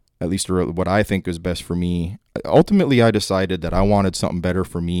 at least what I think is best for me. Ultimately, I decided that I wanted something better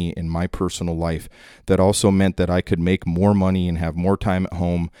for me in my personal life that also meant that I could make more money and have more time at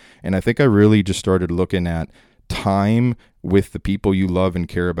home. And I think I really just started looking at time with the people you love and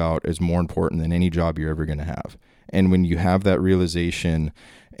care about as more important than any job you're ever going to have. And when you have that realization,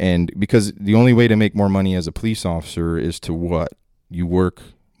 and because the only way to make more money as a police officer is to what? You work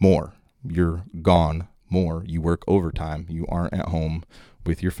more. You're gone more. You work overtime. You aren't at home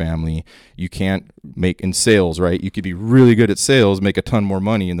with your family. You can't make in sales, right? You could be really good at sales, make a ton more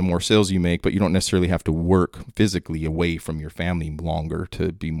money, and the more sales you make, but you don't necessarily have to work physically away from your family longer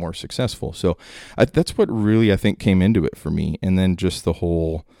to be more successful. So that's what really I think came into it for me. And then just the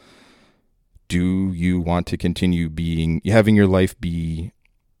whole, do you want to continue having your life be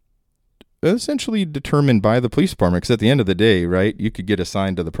essentially determined by the police department. Because at the end of the day, right, you could get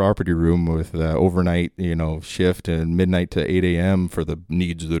assigned to the property room with overnight, shift and midnight to 8 a.m. for the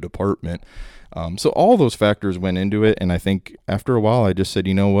needs of the department. So all those factors went into it. And I think after a while, I just said,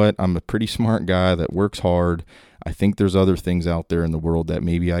 you know what? I'm a pretty smart guy that works hard. I think there's other things out there in the world that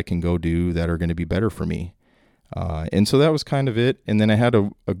maybe I can go do that are going to be better for me. And so that was kind of it. And then I had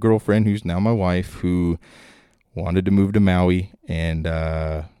a girlfriend who's now my wife who wanted to move to Maui, and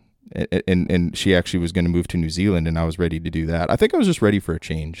she actually was going to move to New Zealand, and I was ready to do that. I think I was just ready for a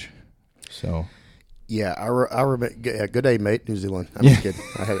change. So, yeah, I remember. Yeah, good day, mate. New Zealand. I'm just kidding.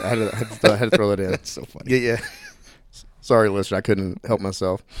 I had to throw that in. That's so funny. Yeah. Sorry, listener. I couldn't help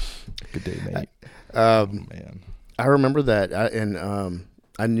myself. Good day, mate. Man, I remember that,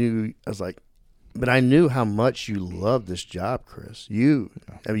 I knew. I was like, but I knew how much you loved this job, Chris. You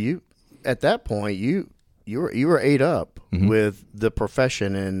at that point you were ate up with the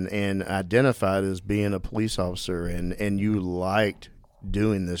profession and identified as being a police officer, and you liked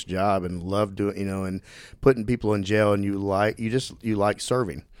doing this job and loved doing, and putting people in jail, and you like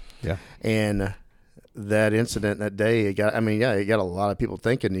serving. Yeah. And that incident that day, it got a lot of people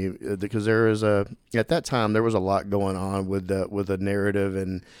thinking, because at that time there was a lot going on with the narrative,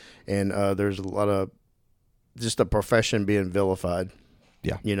 and there's a lot of just the profession being vilified.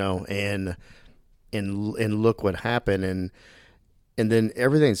 Yeah. And look what happened, and then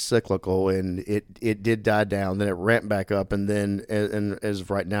everything's cyclical, and it did die down, then it ramped back up, and then and as of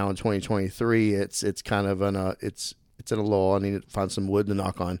right now in 2023, it's kind of it's in a lull. I need to find some wood to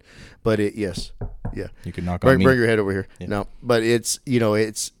knock on, but yeah, you can knock on me. Bring your head over here. Yeah. No, but it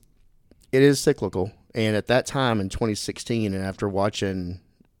is cyclical, and at that time in 2016, and after watching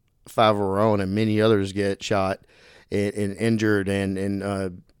 5 of our own and many others get shot and injured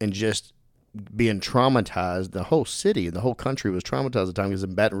and just being traumatized, the whole city and the whole country was traumatized at the time, because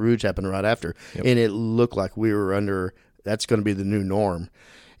Baton Rouge happened right after. Yep. And it looked like we were that's going to be the new norm.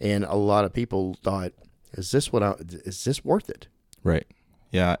 And a lot of people thought, is this worth it? Right.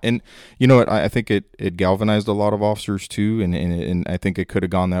 Yeah. And you know what? I think it galvanized a lot of officers too. And I think it could have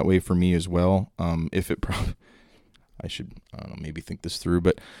gone that way for me as well. I should, I don't know, maybe think this through,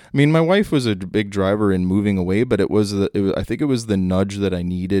 but I mean, my wife was a big driver in moving away, but I think it was the nudge that I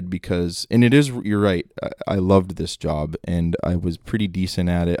needed, because, and you're right. I loved this job and I was pretty decent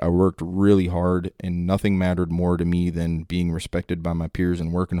at it. I worked really hard, and nothing mattered more to me than being respected by my peers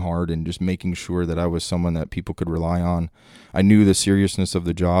and working hard and just making sure that I was someone that people could rely on. I knew the seriousness of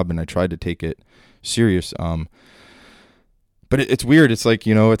the job, and I tried to take it serious. But it's weird. It's like,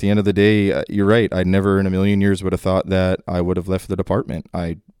 at the end of the day, you're right. I never in a million years would have thought that I would have left the department.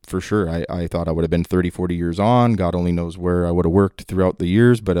 I thought I would have been 30, 40 years on. God only knows where I would have worked throughout the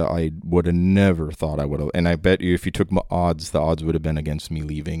years, but I would have never thought I would have. And I bet you if you took odds, the odds would have been against me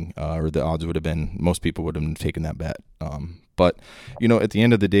leaving, or the odds would have been, most people would have taken that bet. But, at the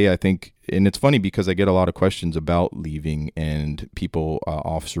end of the day, I think, and it's funny because I get a lot of questions about leaving, and people,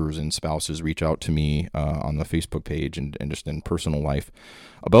 officers and spouses reach out to me on the Facebook page and just in personal life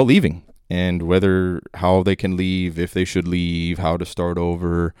about leaving, and how they can leave, if they should leave, how to start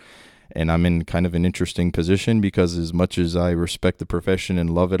over. And I'm in kind of an interesting position, because as much as I respect the profession and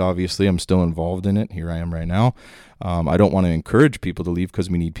love it, obviously, I'm still involved in it. Here I am right now. I don't want to encourage people to leave, because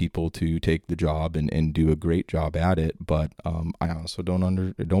we need people to take the job and do a great job at it. But I also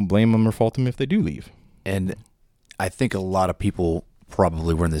don't blame them or fault them if they do leave. And I think a lot of people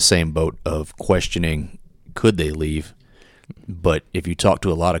probably were in the same boat of questioning, could they leave? But if you talk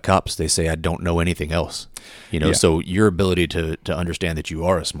to a lot of cops, they say, I don't know anything else. Yeah. So your ability to understand that you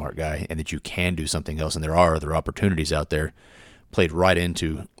are a smart guy and that you can do something else, and there are other opportunities out there, played right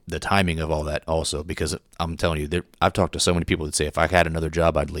into the timing of all that also. Because I'm telling you, I've talked to so many people that say, if I had another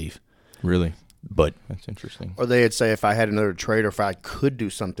job, I'd leave. Really? But that's interesting. Or they'd say, if I had another trade, or if I could do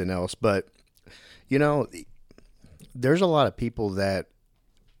something else. But, there's a lot of people that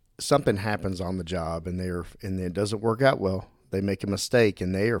something happens on the job, and it doesn't work out well. They make a mistake,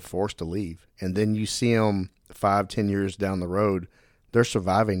 and they are forced to leave. And then you see them 5-10 years down the road, they're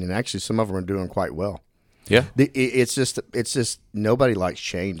surviving, and actually some of them are doing quite well. yeah, It's just nobody likes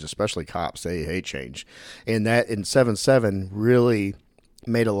change, especially cops. They hate change, and that in 7-7 really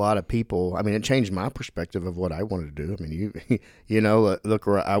made a lot of people. I mean, it changed my perspective of what I wanted to do. I mean, look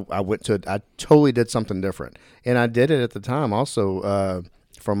where I totally did something different, and I did it at the time also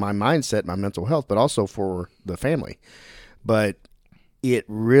from my mindset, my mental health, but also for the family. But it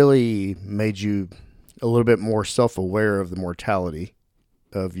really made you a little bit more self-aware of the mortality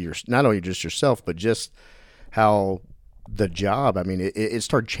of not only just yourself, but just how the job, I mean, it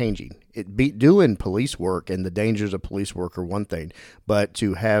started changing. Doing police work and the dangers of police work are one thing, but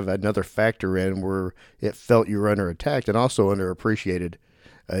to have another factor in where it felt you were under attack and also underappreciated,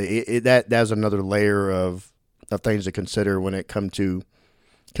 that's another layer of things to consider when it comes to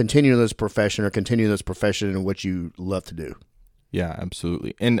continuing this profession in what you love to do. Yeah,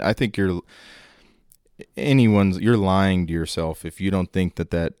 absolutely. And I think you're lying to yourself if you don't think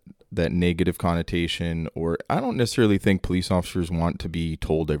that negative connotation, or I don't necessarily think police officers want to be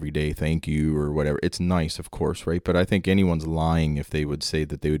told every day thank you or whatever. It's nice, of course, right? But I think anyone's lying if they would say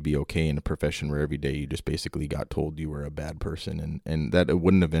that they would be okay in a profession where every day you just basically got told you were a bad person, and that it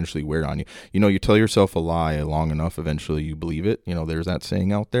wouldn't eventually wear on you. You tell yourself a lie long enough, eventually you believe it. There's that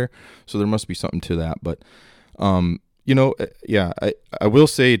saying out there. So there must be something to that. But, yeah, I will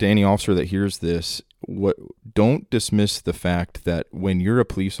say to any officer that hears this, don't dismiss the fact that when you're a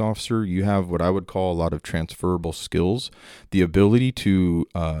police officer, you have what I would call a lot of transferable skills, the ability to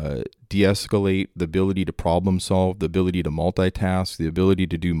de-escalate, the ability to problem solve, the ability to multitask, the ability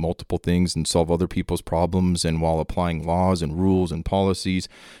to do multiple things and solve other people's problems, and while applying laws and rules and policies,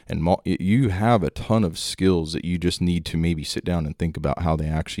 and you have a ton of skills that you just need to maybe sit down and think about how they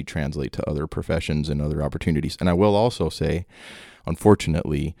actually translate to other professions and other opportunities. And I will also say,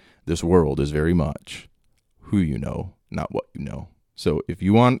 unfortunately, this world is very much who you know, not what you know. So if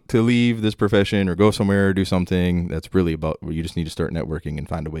you want to leave this profession or go somewhere or do something, that's really about where you just need to start networking and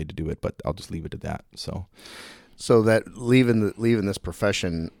find a way to do it. But I'll just leave it at that. So that leaving this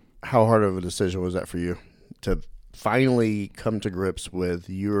profession, how hard of a decision was that for you to finally come to grips with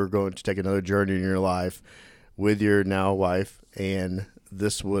you're going to take another journey in your life with your now wife, and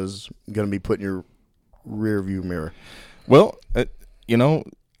this was going to be put in your rear view mirror? Well,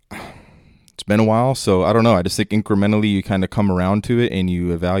 it's been a while, so I don't know. I just think incrementally you kind of come around to it and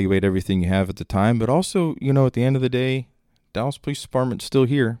you evaluate everything you have at the time. But also, at the end of the day, Dallas Police Department's still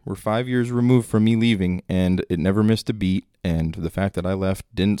here. We're 5 years removed from me leaving, and it never missed a beat. And the fact that I left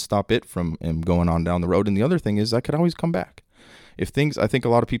didn't stop it from going on down the road. And the other thing is I could always come back. I think a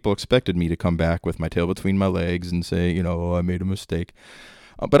lot of people expected me to come back with my tail between my legs and say, I made a mistake.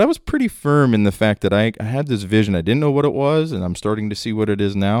 But I was pretty firm in the fact that I had this vision. I didn't know what it was, and I'm starting to see what it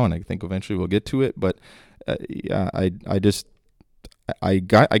is now, and I think eventually we'll get to it. But I guess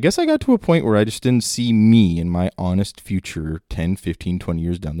I got to a point where I just didn't see me in my honest future 10, 15, 20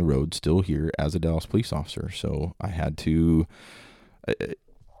 years down the road still here as a Dallas police officer. So I had to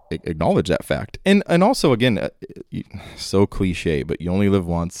acknowledge that fact. And also, again, so cliche, but you only live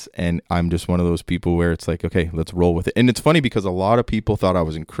once, and I'm just one of those people where it's like, okay, let's roll with it. And it's funny because a lot of people thought I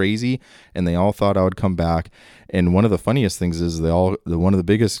was crazy, and they all thought I would come back. And one of the funniest things is one of the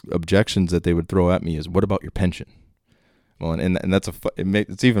biggest objections that they would throw at me is, what about your pension? Well, and that's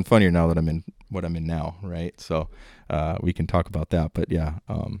it's even funnier now that I'm in what I'm in now, right? So we can talk about that. But yeah,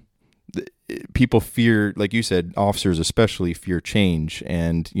 people fear, like you said, officers especially fear change,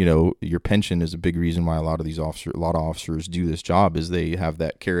 and your pension is a big reason why a lot of officers do this job, is they have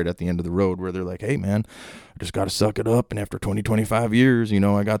that carrot at the end of the road where they're like, hey man, I just got to suck it up, and after 20-25 years,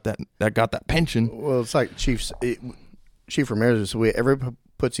 I got that pension. Well, it's like Chief Ramirez, everybody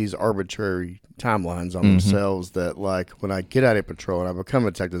puts these arbitrary timelines on themselves that, like, when I get out of patrol and I become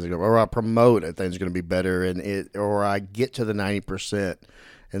a detective, or I promote it, things are going to be better, or I get to the 90%.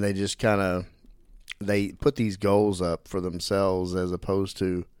 And they just they put these goals up for themselves as opposed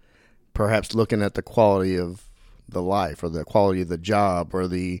to perhaps looking at the quality of the life or the quality of the job or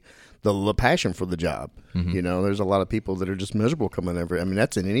the passion for the job. Mm-hmm. There's a lot of people that are just miserable coming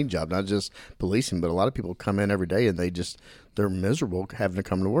that's in any job, not just policing, but a lot of people come in every day and they're miserable having to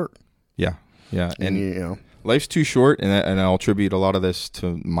come to work. Yeah. Yeah. And life's too short, and I'll attribute a lot of this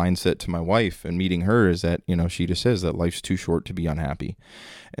to mindset to my wife and meeting her, is that, she just says that life's too short to be unhappy.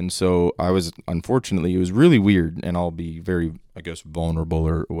 And so it was really weird, and I'll be very, I guess, vulnerable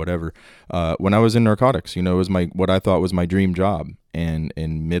or whatever. When I was in narcotics, it was what I thought was my dream job. And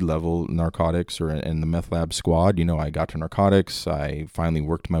in mid-level narcotics or in the meth lab squad, I got to narcotics. I finally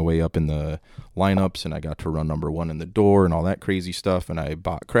worked my way up in the lineups, and I got to run number one in the door and all that crazy stuff. And I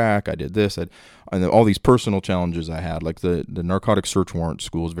bought crack. I did this. And all these personal challenges I had, like the narcotic search warrant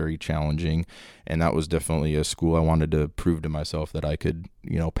school is very challenging. And that was definitely a school I wanted to prove to myself that I could,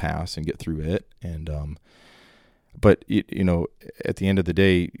 pass and get through it. And, but at the end of the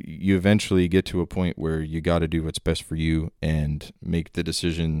day, you eventually get to a point where you got to do what's best for you and make the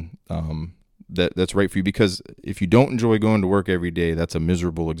decision that's right for you. Because if you don't enjoy going to work every day, that's a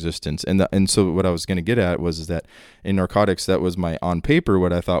miserable existence. And so what I was going to get at was that in narcotics, that was on paper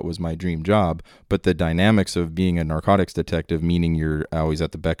what I thought was my dream job. But the dynamics of being a narcotics detective, meaning you're always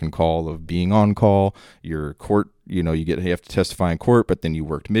at the beck and call of being on call, your court you have to testify in court, but then you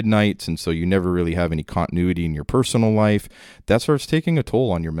worked midnights, and so you never really have any continuity in your personal life. That starts taking a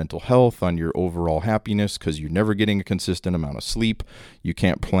toll on your mental health, on your overall happiness, because you're never getting a consistent amount of sleep. You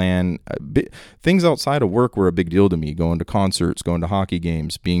can't plan. Things outside of work were a big deal to me, going to concerts, going to hockey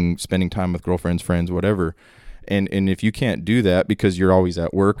games, spending time with girlfriends, friends, whatever. And if you can't do that because you're always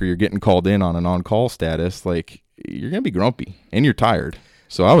at work or you're getting called in on an on-call status, like, you're going to be grumpy and you're tired.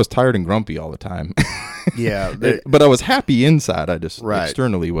 So I was tired and grumpy all the time. Yeah. But I was happy inside. I just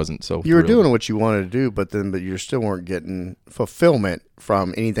externally wasn't so You were thrilled. doing what you wanted to do, but you still weren't getting fulfillment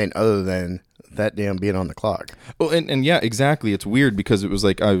from anything other than that damn being on the clock. Oh, and yeah, exactly. It's weird because it was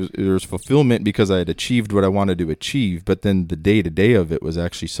like there was fulfillment because I had achieved what I wanted to achieve, but then the day-to-day of it was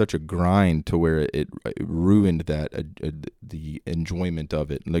actually such a grind to where it ruined the enjoyment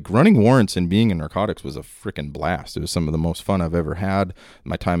of it. Like, running warrants and being in narcotics was a freaking blast. It was some of the most fun I've ever had.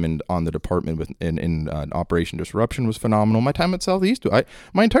 My time on the department in Operation Disruption was phenomenal. My time at Southeast,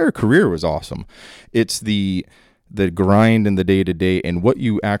 my entire career was awesome. It's the grind and the day-to-day and what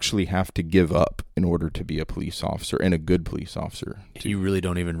you actually have to give up in order to be a police officer and a good police officer. You really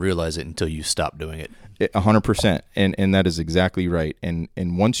don't even realize it until you stop doing it. 100%. And that is exactly right. And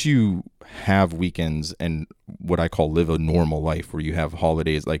once you have weekends and what I call live a normal life where you have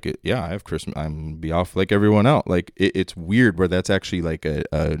holidays, like, I have Christmas, I'm be off like everyone else. Like, it's weird where that's actually like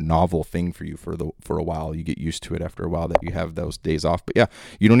a novel thing for you for a while. You get used to it after a while that you have those days off. But yeah,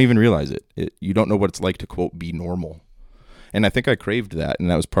 you don't even realize it. You don't know what it's like to, quote, be normal. And I think I craved that,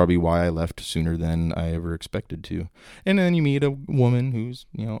 and that was probably why I left sooner than I ever expected to. And then you meet a woman who's,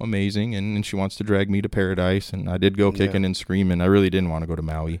 amazing, and she wants to drag me to paradise, and I did go kicking and screaming. I really didn't want to go to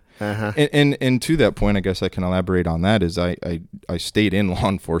Maui. Uh-huh. And to that point, I guess I can elaborate on that, is I stayed in law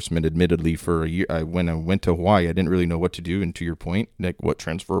enforcement, admittedly, for a year. When I went to Hawaii, I didn't really know what to do, and to your point, like, what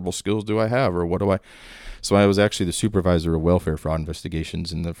transferable skills do I have, or what do I... So I was actually the supervisor of welfare fraud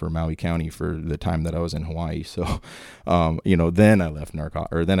investigations for Maui County for the time that I was in Hawaii. So, then I left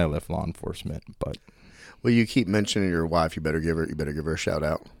then I left law enforcement. But well, you keep mentioning your wife. You better give her a shout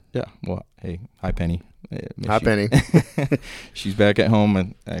out. Yeah. Well, hey, hi Penny. Hi Penny. She's back at home,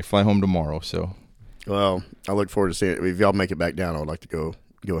 and I fly home tomorrow. So. Well, I look forward to seeing it. If y'all make it back down, I would like to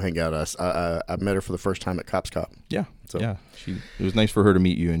go hang out. I met her for the first time at Cops Cop. Yeah. So. Yeah. It was nice for her to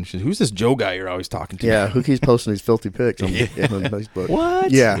meet you. And she said, "Who's this Joe guy you're always talking to?" Yeah. Who keeps posting these filthy pics on Facebook? What?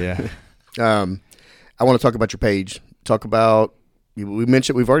 Yeah. I want to talk about your page. Talk about,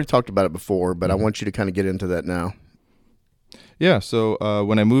 we've already talked about it before, but I want you to kind of get into that now. Yeah. So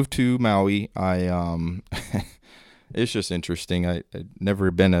when I moved to Maui, it's just interesting. I'd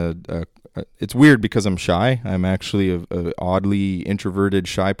never been it's weird because I'm shy. I'm actually a oddly introverted,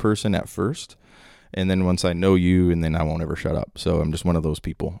 shy person at first. And then once I know you, and then I won't ever shut up. So I'm just one of those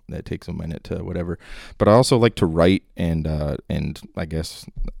people that takes a minute to whatever. But I also like to write, and I guess,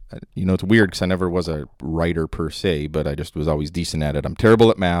 it's weird because I never was a writer per se, but I just was always decent at it. I'm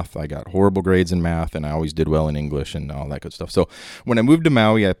terrible at math. I got horrible grades in math, and I always did well in English and all that good stuff. So when I moved to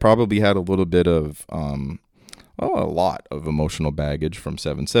Maui, I probably had a little bit of a lot of emotional baggage from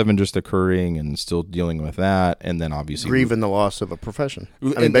 7/7 just occurring and still dealing with that, and then obviously grieving the loss of a profession.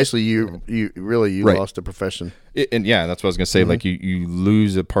 I mean, basically, you right. lost a profession. And yeah, that's what I was gonna say. Mm-hmm. Like you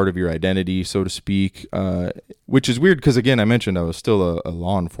lose a part of your identity, so to speak, which is weird because, again, I mentioned I was still a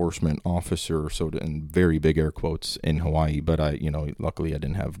law enforcement officer, in very big air quotes, in Hawaii. But luckily I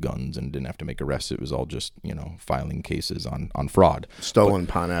didn't have guns and didn't have to make arrests. It was all just filing cases on fraud, stolen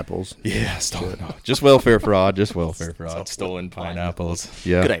pineapples. Yeah, stolen. No, just welfare fraud. Just welfare fraud. Stolen pineapples.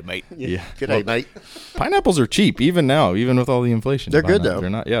 Yeah. Good day, mate. Yeah. Good day, mate. Pineapples are cheap even now, even with all the inflation. They're good though. They're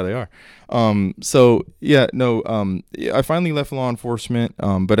not. Yeah, they are. I finally left law enforcement,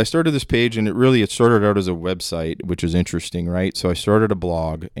 but I started this page, and it started out as a website, which is interesting, right? So I started a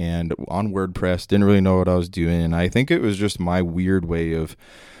blog and on WordPress, didn't really know what I was doing, and I think it was just my weird way of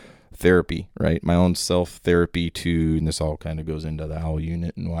therapy, right? My own self-therapy and this all kind of goes into the OWL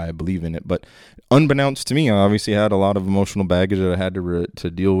unit and why I believe in it, but unbeknownst to me, I obviously had a lot of emotional baggage that I had to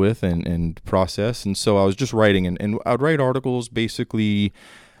deal with and process, and so I was just writing, and I'd write articles basically.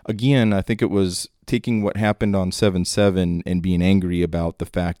 Again, I think it was taking what happened on 7/7 and being angry about the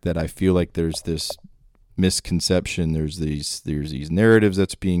fact that I feel like there's this misconception, there's these narratives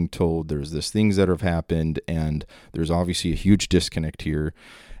that's being told, there's these things that have happened, and there's obviously a huge disconnect here.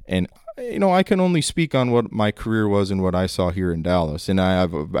 And I can only speak on what my career was and what I saw here in Dallas. And I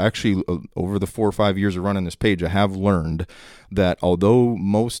have actually, over the 4 or 5 years of running this page, I have learned that although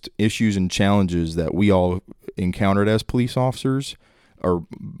most issues and challenges that we all encountered as police officers are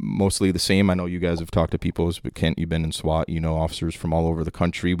mostly the same. I know you guys have talked to people, but Kent, you've been in SWAT, officers from all over the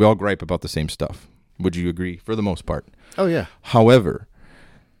country. We all gripe about the same stuff. Would you agree? For the most part. Oh, yeah. However,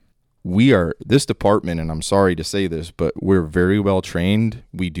 this department, and I'm sorry to say this, but we're very well trained.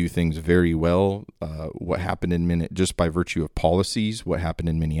 We do things very well. What happened in just by virtue of policies, what happened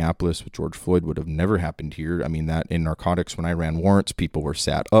in Minneapolis with George Floyd would have never happened here. I mean, that in narcotics, when I ran warrants, people were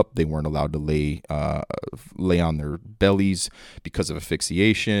sat up. They weren't allowed to lay on their bellies because of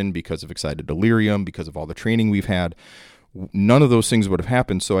asphyxiation, because of excited delirium, because of all the training we've had. None of those things would have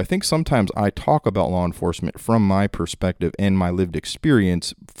happened. So I think sometimes I talk about law enforcement from my perspective and my lived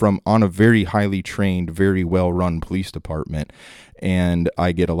experience on a very highly trained, very well-run police department. And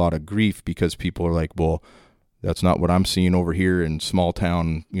I get a lot of grief because people are like, well, that's not what I'm seeing over here in small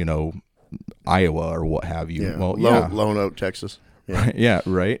town, Iowa or what have you. Yeah. Well, Lone Oak, Texas. Yeah. Yeah,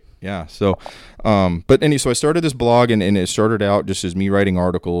 right. Yeah. So, so I started this blog and it started out just as me writing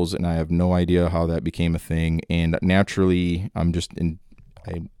articles, and I have no idea how that became a thing. And naturally, I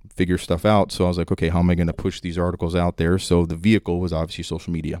figure stuff out. So I was like, okay, how am I going to push these articles out there? So the vehicle was obviously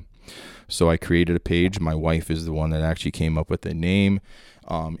social media. So I created a page. My wife is the one that actually came up with the name.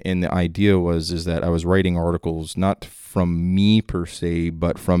 And the idea is that I was writing articles not from me per se,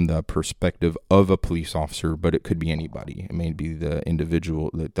 but from the perspective of a police officer, but it could be anybody. It may be the individual,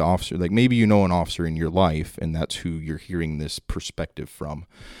 the officer, like maybe an officer in your life, and that's who you're hearing this perspective from.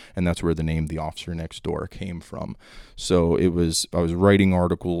 And that's where the name The Officer Next Door came from. So I was writing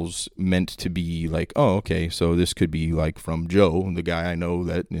articles meant to be like, oh, okay, so this could be like from Joe, the guy I know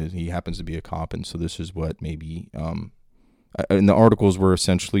that he happens to be a cop, and so this is what maybe, and the articles were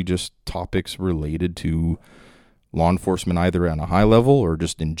essentially just topics related to law enforcement, either on a high level or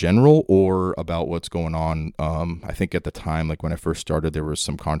just in general, or about what's going on. I think at the time, like when I first started, there was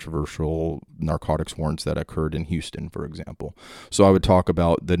some controversial narcotics warrants that occurred in Houston, for example. So I would talk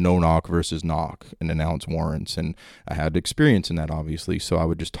about the no-knock versus knock and announce warrants, and I had experience in that, obviously. So I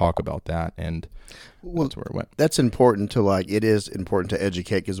would just talk about that, and that's where it went. That's important to it is important to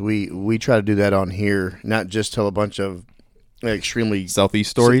educate, because we try to do that on here, not just tell a bunch of extremely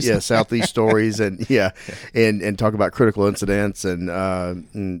Southeast stories. Yeah, Southeast stories, and and talk about critical incidents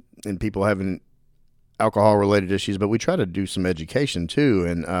and people having alcohol related issues, but we try to do some education too,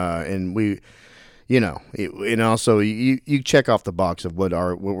 and we, and also you check off the box of what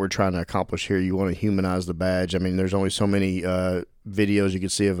we're trying to accomplish here. You want to humanize the badge. I mean, there's only so many videos you can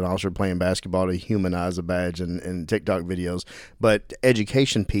see of an officer playing basketball to humanize a badge, and TikTok videos, but the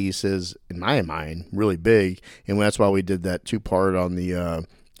education piece is, in my mind, really big, and that's why we did that 2-part on the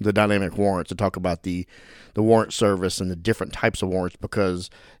dynamic warrants, to talk about the warrant service and the different types of warrants, because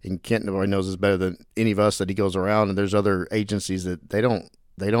in Kent, nobody knows this better than any of us, that he goes around and there's other agencies that they don't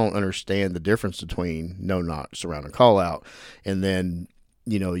understand the difference between no-knock, surround, and call out. And then,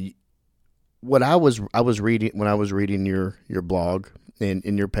 what I was reading when I was reading your blog and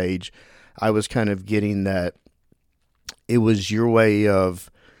in your page, I was kind of getting that it was your way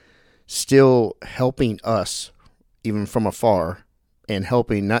of still helping us, even from afar, and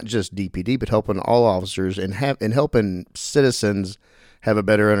helping not just DPD, but helping all officers and helping citizens have a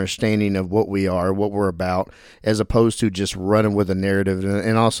better understanding of what we are, what we're about, as opposed to just running with a narrative.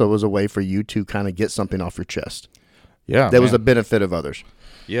 And also it was a way for you to kind of get something off your chest. Yeah, that was a benefit of others.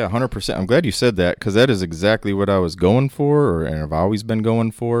 Yeah, 100%. I'm glad you said that, because that is exactly what I was going for, and I've always been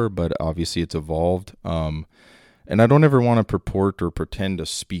going for, but obviously it's evolved. And I don't ever want to purport or pretend to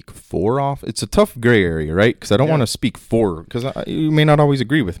speak for off. It's a tough gray area, right? Because I don't want to speak for, because you may not always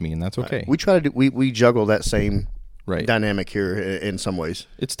agree with me, and that's okay. We try to we juggle that same dynamic here in some ways.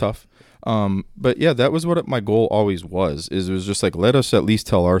 It's tough. But yeah, that was what my goal always was. It was just like, let us at least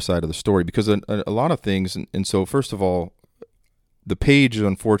tell our side of the story, because a lot of things. And so first of all, the page,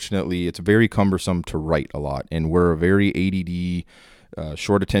 unfortunately, it's very cumbersome to write a lot, and we're a very ADD,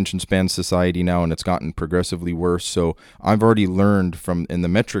 short attention span society now, and it's gotten progressively worse. So I've already learned and the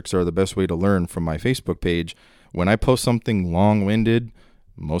metrics are the best way to learn from my Facebook page. When I post something long-winded,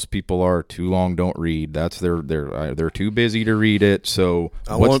 most people are too long, don't read. That's they're too busy to read it. So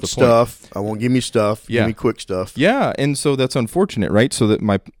I want stuff. I won't give me stuff. Yeah. Give me quick stuff. Yeah, and so that's unfortunate, right? So that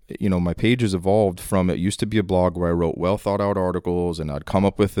my page has evolved from, it used to be a blog where I wrote well thought out articles, and I'd come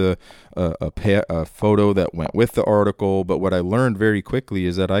up with a photo that went with the article. But what I learned very quickly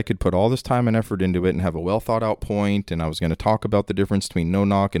is that I could put all this time and effort into it and have a well thought out point, and I was going to talk about the difference between no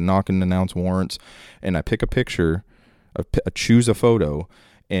knock and knock and announce warrants, and I pick a picture, choose a photo.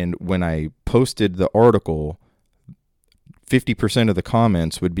 And when I posted the article, 50% of the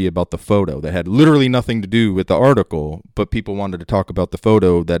comments would be about the photo that had literally nothing to do with the article, but people wanted to talk about the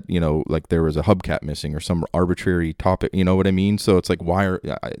photo that, like there was a hubcap missing or some arbitrary topic, you know what I mean? So it's like,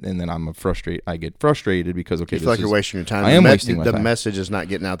 and then I get frustrated because, okay, you feel like you're wasting your time. I am wasting my time. The message is not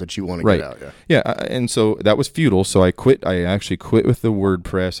getting out that you want to right. get out. Yeah. And so that was futile. So I quit. I actually quit with the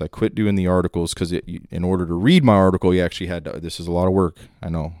WordPress. I quit doing the articles because in order to read my article, you actually had to, this is a lot of work. I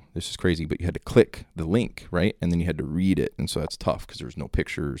know. This is crazy, but you had to click the link, right? And then you had to read it. And so that's tough because there's no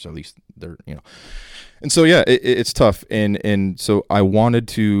pictures, at least there, And so, yeah, it's tough. And so I wanted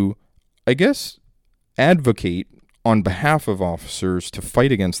to, I guess, advocate on behalf of officers to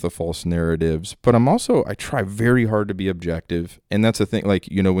fight against the false narratives. But I try very hard to be objective. And that's the thing, like,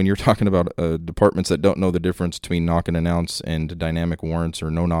 when you're talking about departments that don't know the difference between knock and announce and dynamic warrants or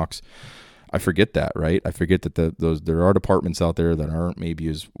no knocks, I forget that, right? I forget that there are departments out there that aren't maybe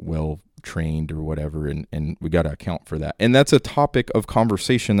as well trained or whatever, and we got to account for that. And that's a topic of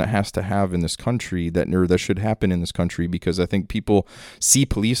conversation that has to have in this country, that should happen in this country, because I think people see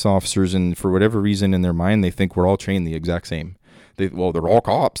police officers and for whatever reason in their mind, they think we're all trained the exact same. They're all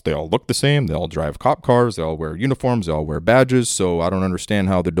cops. They all look the same. They all drive cop cars. They all wear uniforms. They all wear badges. So I don't understand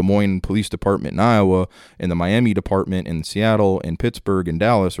how the Des Moines Police Department in Iowa and the Miami Department in Seattle and Pittsburgh and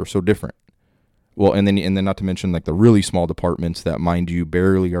Dallas are so different. Well, and then not to mention like the really small departments that, mind you,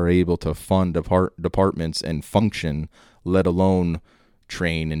 barely are able to fund departments and function, let alone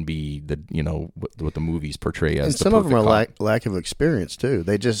train and be what the movies portray as. And some of them are lack of experience too.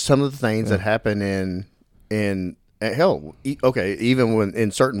 They just, some of the things that happen in hell, even when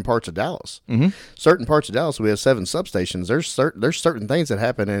in certain parts of Dallas, certain parts of Dallas, we have 7 substations. There's certain things that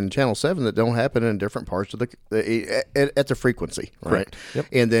happen in Channel 7 that don't happen in different parts of at the frequency, right? Yep.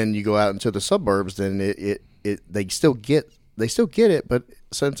 And then you go out into the suburbs, then they still get it, but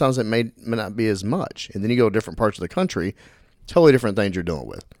sometimes it may not be as much. And then you go to different parts of the country, totally different things you're dealing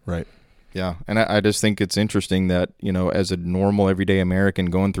with. Right. Yeah, and I just think it's interesting that as a normal everyday American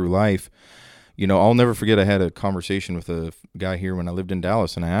going through life. I'll never forget, I had a conversation with a guy here when I lived in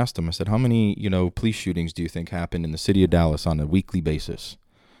Dallas, and I asked him, I said, how many, police shootings do you think happen in the city of Dallas on a weekly basis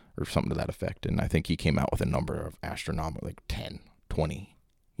or something to that effect? And I think he came out with a number of astronomical, like 10, 20,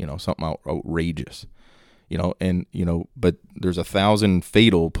 something outrageous, but there's 1,000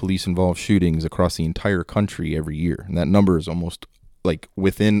 fatal police-involved shootings across the entire country every year. And that number is almost like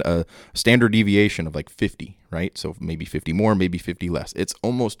within a standard deviation of like 50, right? So maybe 50 more, maybe 50 less. It's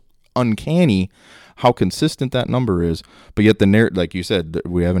almost uncanny how consistent that number is, but yet like you said,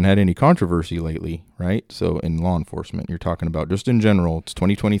 we haven't had any controversy lately, right? So in law enforcement, you're talking about just in general, it's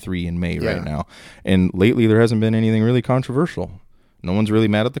 2023 in May right now, and lately there hasn't been anything really controversial. No one's really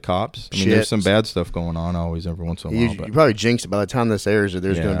mad at the cops. I mean, there's some bad stuff going on always every once in a while. You probably jinxed it. By the time this airs,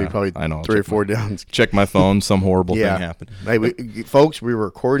 there's going to be probably 3 or 4 downs. Check my phone. Some horrible thing happened. Hey, folks, we were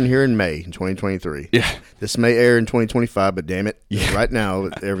recording here in May in 2023. Yeah. This may air in 2025, but damn it, right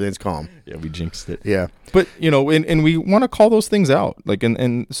now everything's calm. Yeah, we jinxed it. Yeah. But, and we want to call those things out. Like,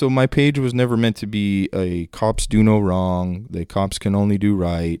 and so my page was never meant to be a cops do no wrong. The cops can only do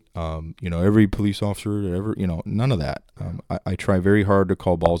right. Every police officer, none of that. I try very hard to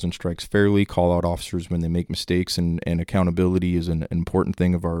call balls and strikes fairly, call out officers when they make mistakes, and accountability is an important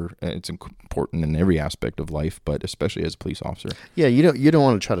thing it's important in every aspect of life, but especially as a police officer. Yeah, you don't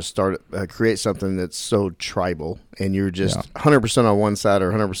want to try to create something that's so tribal and you're just 100% on one side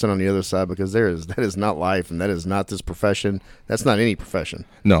or 100% on the other side, because that is not life, and that is not this profession. That's not any profession.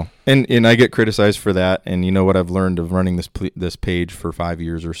 No, and I get criticized for that. And what I've learned of running this page for 5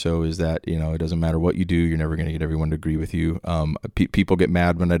 years or so is that it doesn't matter what you do, you're never going to get everyone to agree with you. People get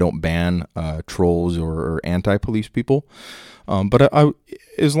mad when I don't ban trolls or anti-police people. But I,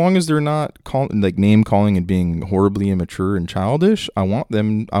 as long as they're not name calling and being horribly immature and childish, I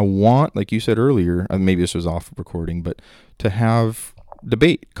want, like you said earlier, maybe this was off recording, but to have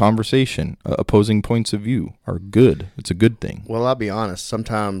debate, conversation, opposing points of view are good. It's a good thing. Well, I'll be honest.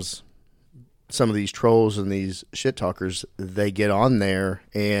 Sometimes some of these trolls and these shit talkers, they get on there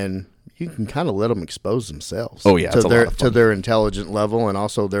and you can kind of let them expose themselves. Oh yeah, to their intelligent level, and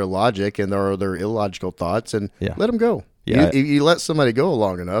also their logic and their illogical thoughts, and let them go. Yeah, you let somebody go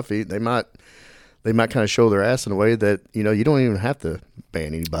long enough, they might kind of show their ass in a way that you don't even have to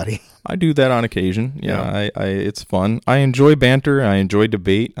ban anybody. I do that on occasion. Yeah, it's fun. I enjoy banter. I enjoy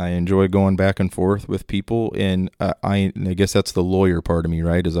debate. I enjoy going back and forth with people, and I guess that's the lawyer part of me,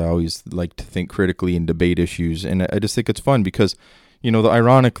 right? Is I always like to think critically and debate issues, and I just think it's fun because. The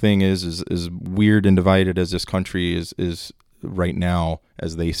ironic thing is weird and divided as this country is right now,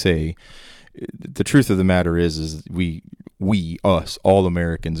 as they say, the truth of the matter is us, all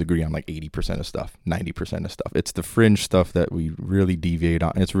Americans agree on like 80% of stuff, 90% of stuff. It's the fringe stuff that we really deviate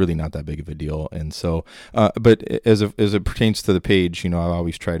on. It's really not that big of a deal. And so, but as it pertains to the page, I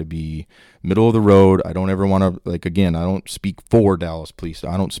always try to be middle of the road. I don't ever want to, like, again, I don't speak for Dallas police.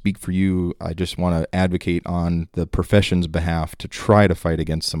 I don't speak for you. I just want to advocate on the profession's behalf to try to fight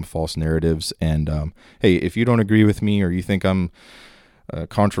against some false narratives. And, hey, if you don't agree with me or you think I'm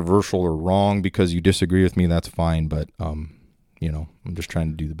controversial or wrong because you disagree with me, that's fine. But, I'm just trying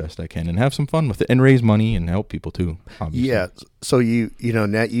to do the best I can and have some fun with it and raise money and help people too, obviously. Yeah. So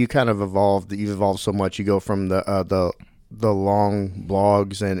now you kind of evolved. You've evolved so much. You go from the long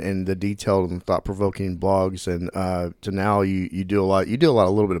blogs and the detailed and thought-provoking blogs and to now you do a lot. You do a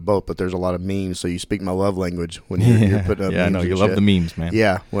little bit of both, but there's a lot of memes. So you speak my love language when you're putting up. Yeah, I know you love the memes, man.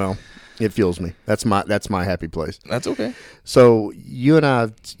 Yeah. Well, it fuels me. That's my happy place. That's okay. So you and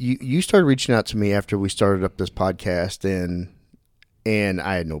I, you started reaching out to me after we started up this podcast, and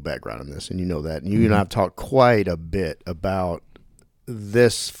I had no background in this, and you know that. And you and I have talked quite a bit about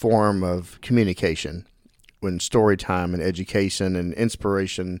this form of communication, when story time and education and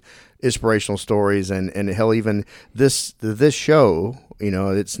inspirational stories, and hell, even this show,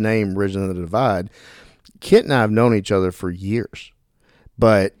 its name, Bridging the Divide. Kent and I have known each other for years,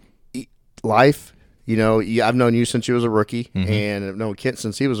 but life, I've known you since you was a rookie, and I've known Kent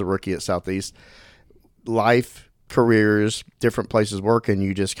since he was a rookie at Southeast. Life, careers, different places working,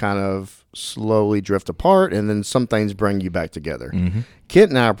 you just kind of slowly drift apart, and then some things bring you back together.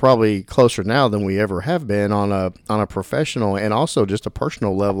 Kent and I are probably closer now than we ever have been on a professional and also just a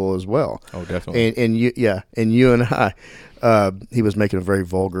personal level as well. Oh, definitely. And you and I, he was making a very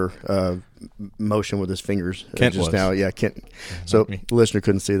vulgar motion with his fingers Kent just was. now. Yeah, Kent. So the listener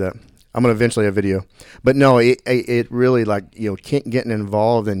couldn't see that. I'm going to eventually have video. But no, it really, like, Kent getting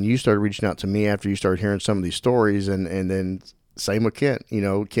involved, and you started reaching out to me after you started hearing some of these stories, and then same with Kent.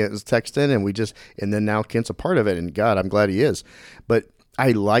 Kent is texting, and then now Kent's a part of it, and God, I'm glad he is. But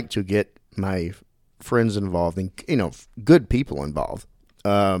I like to get my friends involved and, good people involved.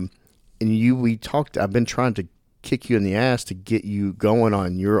 We talked, I've been trying to kick you in the ass to get you going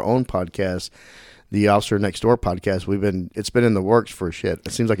on your own podcast, the Officer Next Door podcast. It's been in the works for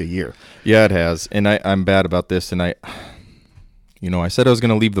it seems like a year. Yeah, it has. And I'm bad about this. And I said I was going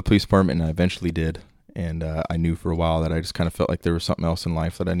to leave the police department, and I eventually did. And I knew for a while that I just kind of felt like there was something else in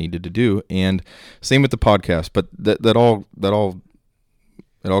life that I needed to do. And same with the podcast, but that all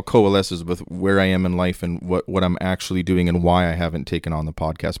coalesces with where I am in life and what I'm actually doing and why I haven't taken on the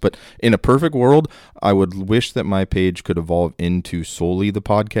podcast. But in a perfect world, I would wish that my page could evolve into solely the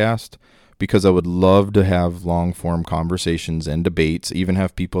podcast, because I would love to have long-form conversations and debates, even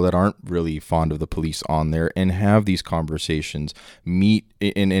have people that aren't really fond of the police on there, and have these conversations, meet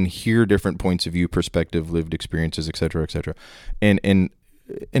and hear different points of view, perspective, lived experiences, et cetera,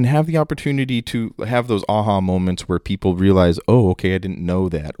 and have the opportunity to have those aha moments where people realize, oh, okay, I didn't know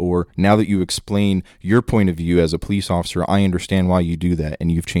that. Or now that you explain your point of view as a police officer, I understand why you do that,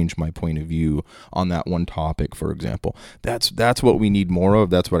 and you've changed my point of view on that one topic, for example. That's what we need more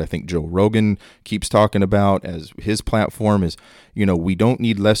of. That's what I think Joe Rogan keeps talking about as his platform is, we don't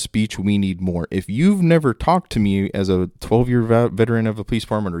need less speech, we need more. If you've never talked to me as a 12-year veteran of a police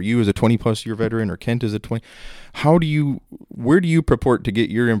department, or you as a 20-plus year veteran, or Kent as a 20, where do you purport to get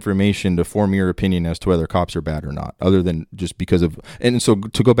your information to form your opinion as to whether cops are bad or not, other than just because of, and so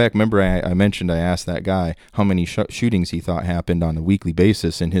to go back, remember I mentioned I asked that guy how many shootings he thought happened on a weekly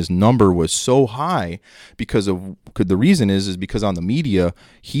basis, and his number was so high because the reason is because on the media,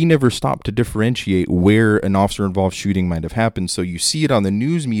 he never stopped to differentiate where an officer-involved shooting might have happened. So you see it on the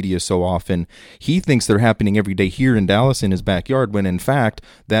news media so often, he thinks they're happening every day here in Dallas in his backyard, when in fact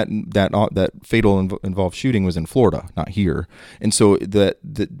that fatal involved shooting was in Florida, not here. And so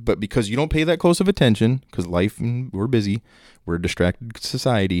but because you don't pay that close of attention, because life, we're busy, we're a distracted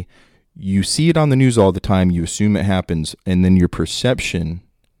society, you see it on the news all the time, you assume it happens, and then your perception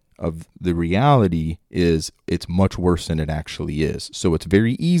of the reality is it's much worse than it actually is. So it's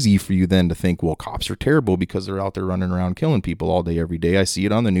very easy for you then to think, well, cops are terrible because they're out there running around killing people all day, every day. I see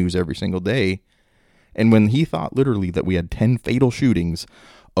it on the news every single day. And when he thought literally that we had 10 fatal shootings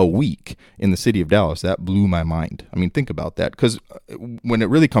a week in the city of Dallas, that blew my mind. I mean, think about that, because when it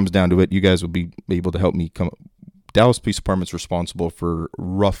really comes down to it, you guys will be able to help me come. Dallas Police Department's responsible for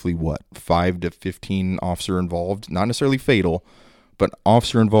roughly 5 to 15 officer involved, not necessarily fatal, but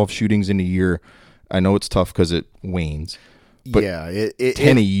officer-involved shootings in a year. I know it's tough because it wanes. But yeah,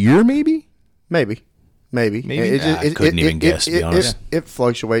 10 a year, maybe? Maybe. I couldn't even guess, to be honest. It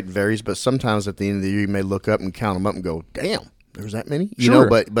fluctuates and varies, but sometimes at the end of the year, you may look up and count them up and go, damn, there's that many, Sure.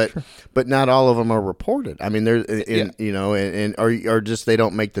 but not all of them are reported. I mean, there's, Yeah. and are just, they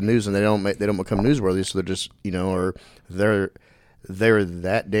don't make the news and they don't become newsworthy. So they're just, or they're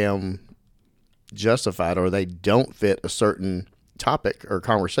that damn justified, or they don't fit a certain topic or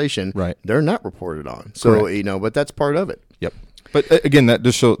conversation. Right. They're not reported on. So, Correct. but that's part of it. Yep. But again,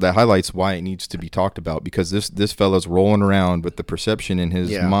 that highlights why it needs to be talked about, because this fella's rolling around with the perception in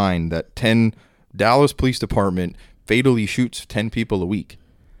his mind that Dallas Police Department fatally shoots 10 people a week.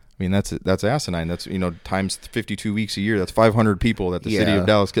 I mean, that's asinine. That's, times 52 weeks a year. That's 500 people that the city of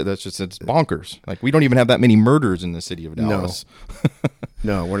Dallas. It's bonkers. Like, we don't even have that many murders in the city of Dallas.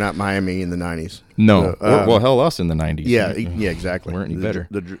 No, we're not Miami in the 90s. No. Well, hell, us in the 90s. Yeah, exactly. Weren't any better.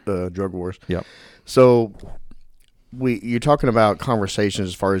 The drug wars. Yep. So you're talking about conversations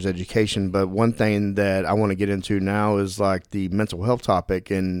as far as education, but one thing that I want to get into now is like the mental health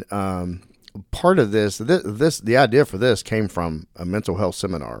topic, and part of this the idea for this came from a mental health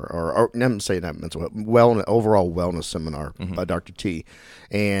seminar, or I'm saying not mental health, overall wellness seminar by Dr. T,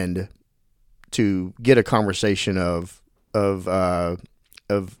 and to get a conversation of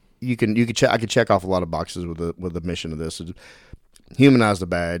you can check. I could check off a lot of boxes with the mission of this: humanize the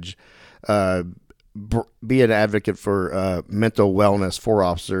badge, be an advocate for mental wellness for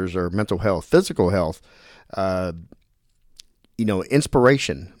officers, or mental health, physical health,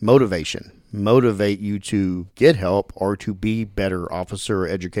 inspiration, motivate you to get help or to be better officer, or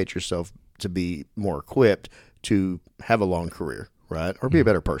educate yourself to be more equipped to have a long career. Right, or be a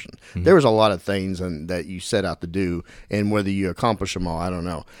better person. There was a lot of things that you set out to do, and whether you accomplish them all, I don't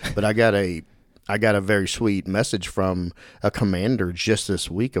know. But I got a very sweet message from a commander just this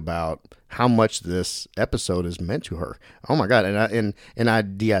week about how much this episode has meant to her. Oh my God! And I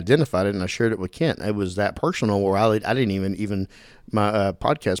de-identified it, and I shared it with Kent. It was that personal where I didn't even my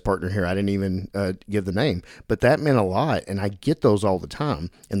podcast partner here, I didn't even give the name, but that meant a lot, and I get those all the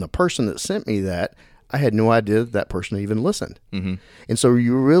time. And the person that sent me that, I had no idea that person even listened. Mm-hmm. And so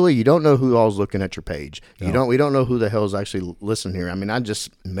you don't know who all's looking at your page. No. We don't know who the hell is actually listening here. I mean, I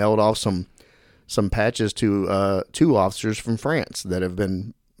just mailed off some patches to 2 officers from France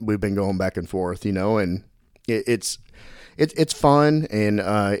that we've been going back and forth, and it's fun, and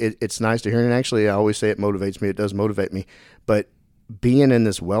it's nice to hear. And actually, I always say it motivates me. It does motivate me. But being in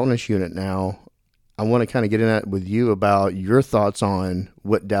this wellness unit now, I want to kind of get in that with you about your thoughts on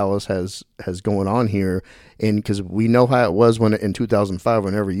what Dallas has going on here, and because we know how it was in 2005,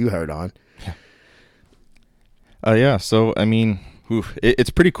 whenever you hired on. Yeah. So I mean,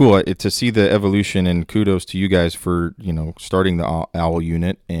 it's pretty cool to see the evolution, and kudos to you guys for starting the OWL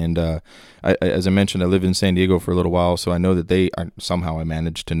unit. And as I mentioned, I lived in San Diego for a little while, so I know that somehow I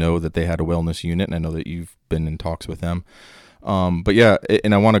managed to know that they had a wellness unit, and I know that you've been in talks with them. But yeah,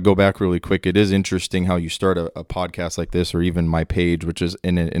 and I want to go back really quick. It is interesting how you start a podcast like this, or even my page, which is,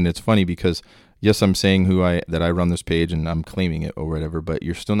 and it's funny because yes, I'm saying that I run this page and I'm claiming it or whatever, but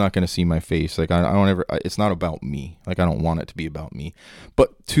you're still not going to see my face. Like I don't ever, it's not about me. Like I don't want it to be about me.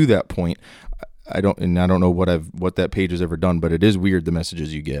 But to that point, I don't know what that page has ever done, but it is weird the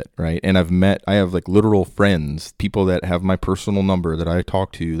messages you get, right? And I have like literal friends, people that have my personal number that I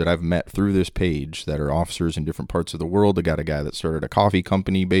talk to, that I've met through this page, that are officers in different parts of the world. I got a guy that started a coffee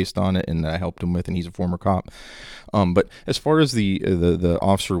company based on it, and I helped him with, and he's a former cop. But as far as the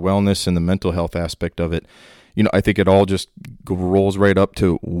officer wellness and the mental health aspect of it, I think it all just rolls right up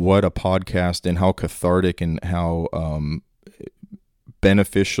to what a podcast and how cathartic and how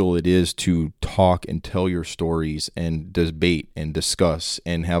beneficial it is to talk and tell your stories and debate and discuss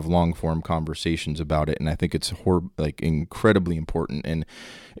and have long form conversations about it. And I think it's incredibly important, and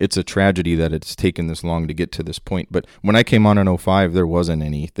it's a tragedy that it's taken this long to get to this point. But when I came on in 2005, there wasn't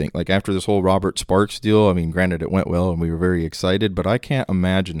anything like after this whole Robert Sparks deal. I mean, granted, it went well and we were very excited, but I can't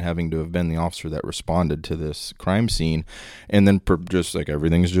imagine having to have been the officer that responded to this crime scene, and then just like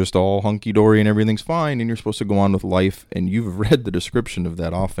everything's just all hunky dory and everything's fine, and you're supposed to go on with life. And you've read the description of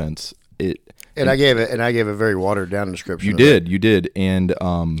that offense. I gave a very watered down description. You did, and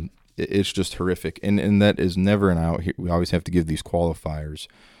it's just horrific. And that is never an out. We always have to give these qualifiers.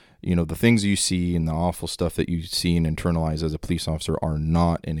 The things you see and the awful stuff that you see and internalize as a police officer are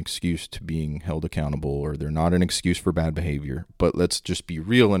not an excuse to being held accountable, or they're not an excuse for bad behavior. But let's just be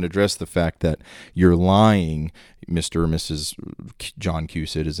real and address the fact that you're lying, Mr. or Mrs. John Q.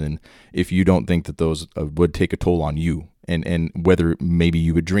 Citizen, if you don't think that those would take a toll on you. And whether maybe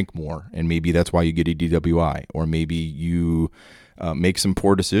you would drink more, and maybe that's why you get a DWI, or maybe you make some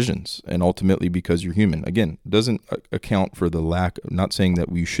poor decisions, and ultimately because you're human. Again, doesn't account for the lack, not saying that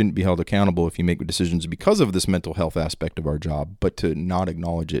we shouldn't be held accountable if you make decisions because of this mental health aspect of our job, but to not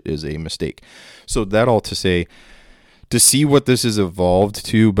acknowledge it is a mistake. So that all to say, to see what this has evolved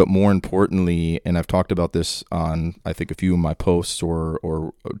to, but more importantly, and I've talked about this on, I think, a few of my posts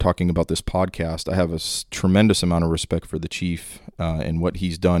or talking about this podcast, I have a tremendous amount of respect for the chief and what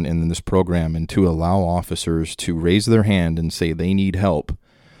he's done in this program, and to allow officers to raise their hand and say they need help,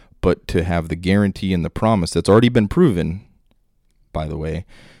 but to have the guarantee and the promise that's already been proven, by the way,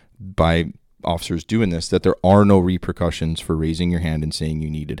 by officers doing this, that there are no repercussions for raising your hand and saying you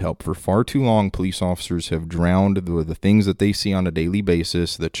needed help. For far too long, police officers have drowned the things that they see on a daily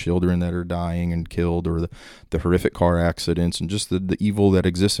basis, the children that are dying and killed, or the horrific car accidents, and just the evil that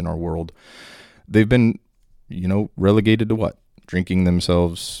exists in our world. They've been, relegated to what? Drinking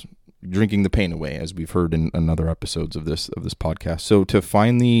the pain away, as we've heard in other episodes of this podcast. So to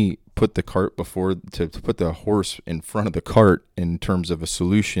finally put the put the horse in front of the cart in terms of a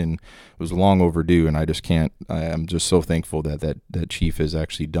solution was long overdue, and I'm just so thankful that chief has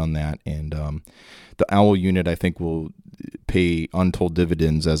actually done that. And the OWL unit, I think, will pay untold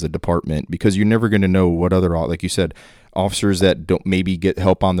dividends as a department, because you're never going to know what other, like you said, officers that don't maybe get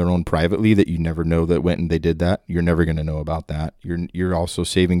help on their own privately, that you never know that went and they did that. You're never going to know about that. You're also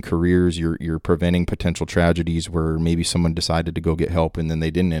saving careers. You're preventing potential tragedies where maybe someone decided to go get help and then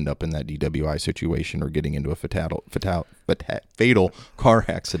they didn't end up in that DWI situation or getting into a fatal car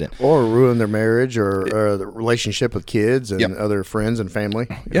accident, or ruin their marriage or the relationship with kids and other friends and family.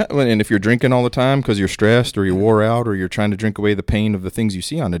 Yeah, and if you're drinking all the time because you're stressed or you're wore out or you're trying to drink away the pain of the things you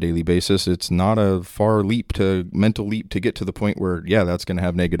see on a daily basis, it's not a far mental leap to get to the point where, that's going to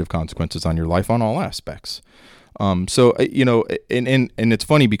have negative consequences on your life on all aspects. So, and it's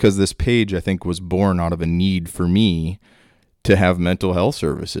funny because this page, I think, was born out of a need for me to have mental health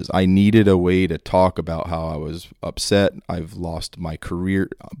services. I needed a way to talk about how I was upset. I've lost my career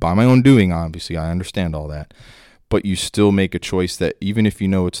by my own doing, obviously. I understand all that. But you still make a choice that, even if you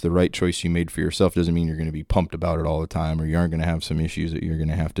know it's the right choice you made for yourself, doesn't mean you're going to be pumped about it all the time, or you aren't going to have some issues that you're going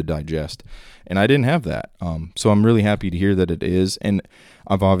to have to digest. And I didn't have that. So I'm really happy to hear that it is. And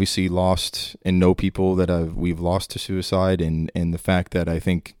I've obviously lost and know people that we've lost to suicide. And the fact that I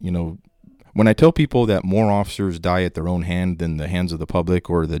think, when I tell people that more officers die at their own hand than the hands of the public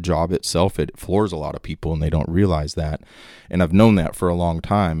or the job itself, it floors a lot of people, and they don't realize that. And I've known that for a long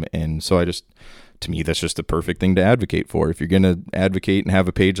time. And so to me, that's just the perfect thing to advocate for. If you're going to advocate and have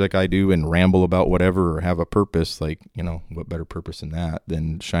a page like I do and ramble about whatever or have a purpose, what better purpose than that,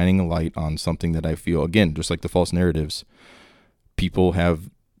 than shining a light on something that I feel, again, just like the false narratives, people have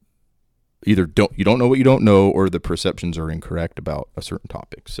either you don't know what you don't know, or the perceptions are incorrect about a certain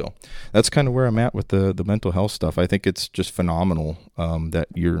topic. So that's kind of where I'm at with the mental health stuff. I think it's just phenomenal that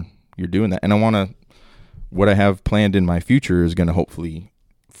you're doing that. And what I have planned in my future is going to hopefully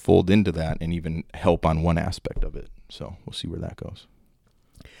fold into that and even help on one aspect of it. So we'll see where that goes.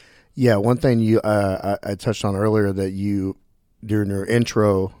 Yeah, one thing I touched on earlier that you, during your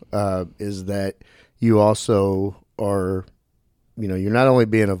intro, is that you also are, you're not only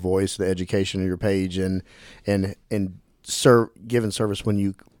being a voice, the education of your page, and giving service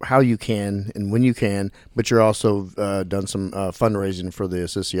how you can and when you can, but you're also done some fundraising for the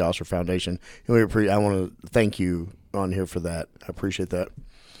Assist the Officer Foundation. And I want to thank you on here for that. I appreciate that.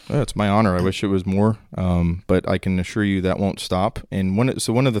 Well, it's my honor. I wish it was more, but I can assure you that won't stop. And one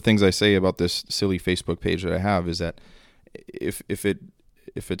of the things I say about this silly Facebook page that I have is that if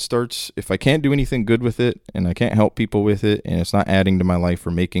I can't do anything good with it and I can't help people with it and it's not adding to my life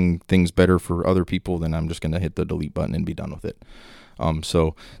or making things better for other people, then I'm just going to hit the delete button and be done with it.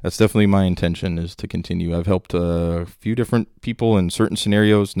 So that's definitely my intention, is to continue. I've helped a few different people in certain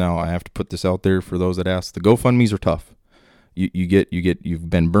scenarios. Now I have to put this out there for those that ask. The GoFundMes are tough. You've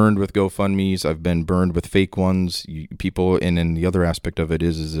been burned with GoFundMes. I've been burned with fake ones. And then the other aspect of it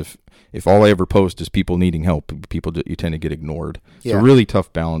is if all I ever post is people needing help, you tend to get ignored. Yeah. It's a really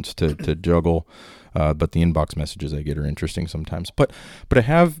tough balance to juggle. But the inbox messages I get are interesting sometimes. But I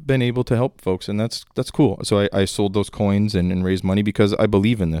have been able to help folks, and that's cool. So I sold those coins and raised money because I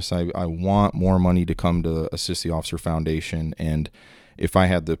believe in this. I want more money to come to Assist the Officer Foundation. And if I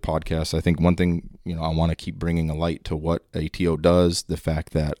had the podcast, I think one thing, I want to keep bringing a light to what ATO does, the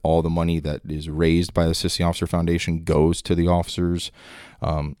fact that all the money that is raised by the Assist the Officer Foundation goes to the officers.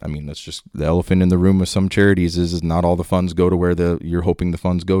 That's just the elephant in the room with some charities is not all the funds go to where you're hoping the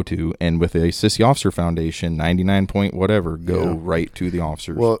funds go to. And with the Assist the Officer Foundation, 99 point whatever go right to the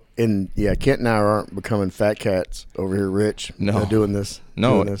officers. Well, Kent and I aren't becoming fat cats over here, Rich. No. Doing this.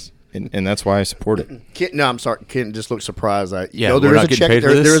 And that's why I support it. Kent, I'm sorry. Kent just looked surprised. There is a check.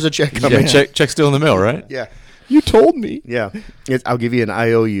 There is a check coming. Check still in the mail, right? Yeah. You told me. Yeah, I'll give you an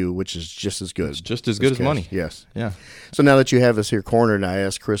IOU, which is just as good. It's just as good as cash. money. Yes. Yeah. So now that you have us here cornered, I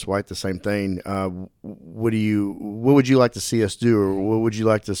asked Chris White the same thing. What would you like to see us do, or what would you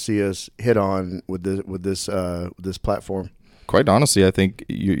like to see us hit on with this platform? Quite honestly, I think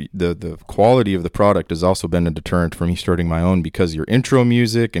the quality of the product has also been a deterrent for me starting my own, because your intro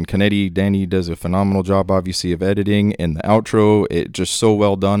music and Danny does a phenomenal job, obviously, of editing, and the outro, it just so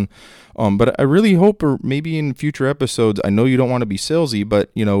well done. But I really hope, or maybe in future episodes, I know you don't want to be salesy,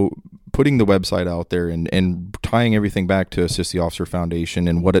 but putting the website out there and tying everything back to Assist the Officer Foundation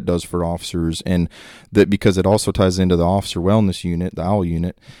and what it does for officers, and that because it also ties into the Officer Wellness Unit, the OWL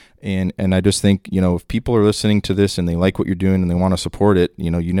unit. And I just think, if people are listening to this and they like what you're doing and they want to support it,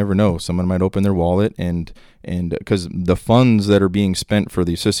 you never know. Someone might open their wallet, and because the funds that are being spent for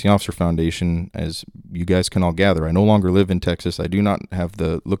the Assisting Officer Foundation, as you guys can all gather, I no longer live in Texas. I do not have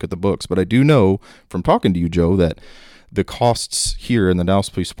the look at the books, but I do know from talking to you, Joe, that the costs here in the Dallas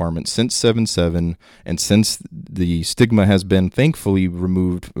Police Department since 7/7, and since the stigma has been thankfully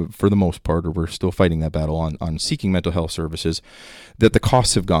removed for the most part, or we're still fighting that battle on seeking mental health services, that the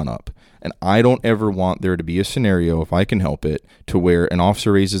costs have gone up. And I don't ever want there to be a scenario, if I can help it, to where an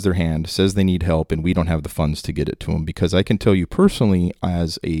officer raises their hand, says they need help, and we don't have the funds to get it to them. Because I can tell you personally,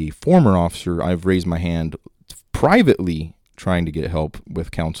 as a former officer, I've raised my hand privately trying to get help with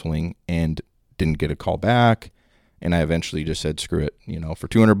counseling and didn't get a call back. And I eventually just said, screw it. For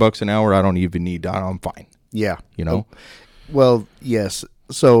 $200 an hour, I don't even need that. I'm fine. Yeah. Well, yes.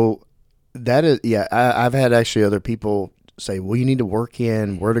 So that is, yeah, I've had actually other people say, well, you need to work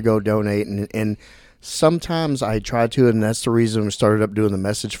in where to go donate. And sometimes I try to, and that's the reason we started up doing the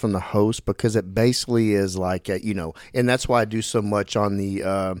message from the host, because it basically is like, and that's why I do so much on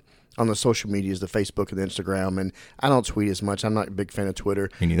the social medias, the Facebook and the Instagram. And I don't tweet as much. I'm not a big fan of Twitter.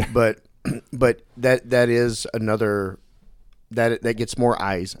 Me neither. But that is another that gets more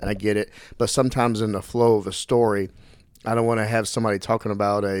eyes, and I get it. But sometimes in the flow of a story, I don't want to have somebody talking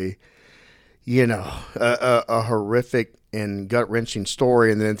about a horrific and gut-wrenching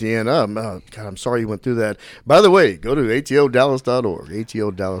story, and then at the end, oh God, I'm sorry you went through that. By the way, go to atodallas.org,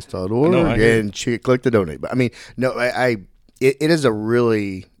 atodallas.org, and click the donate. But I mean, no, it is a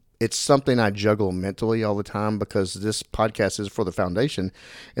really. It's something I juggle mentally all the time, because this podcast is for the foundation,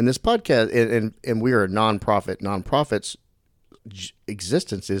 and this podcast, and we are a nonprofit. Nonprofits'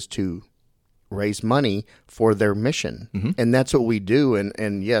 existence is to raise money for their mission, and that's what we do.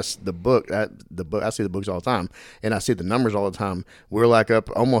 And yes, the book, I see the books all the time, and I see the numbers all the time. We're like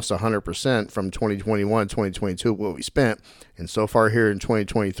up almost 100% from 2021, 2022, what we spent, and so far here in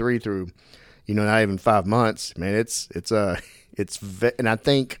 2023 through, not even 5 months, man, and I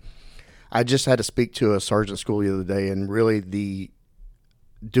think. I just had to speak to a sergeant school the other day, and really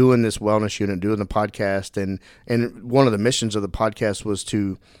doing this wellness unit, doing the podcast, and one of the missions of the podcast was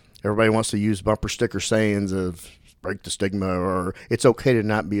everybody wants to use bumper sticker sayings of break the stigma, or it's okay to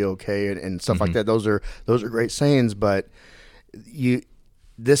not be okay, and stuff like that. Those are great sayings, but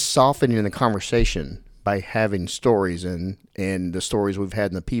this softening the conversation by having stories and the stories we've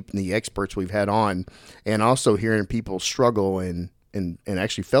had, and the experts we've had on, and also hearing people struggle and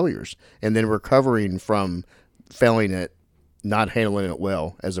actually failures, and then recovering from failing at not handling it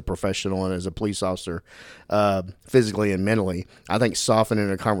well as a professional and as a police officer, physically and mentally. I think softening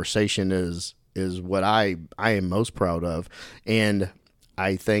a conversation is what I am most proud of. And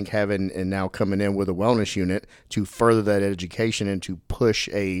I think having, and now coming in with a wellness unit to further that education and to push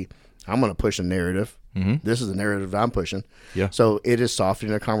I'm going to push a narrative. This is the narrative I'm pushing. Yeah. So it is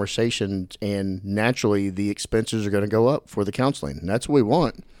softening a conversation, and naturally the expenses are going to go up for the counseling. And that's what we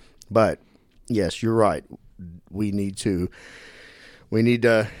want. But yes, you're right. We need to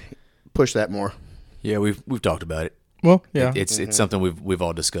push that more. Yeah, we've talked about it. Well, yeah. It's something we've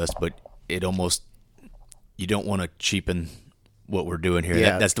all discussed, but it almost, you don't want to cheapen what we're doing here.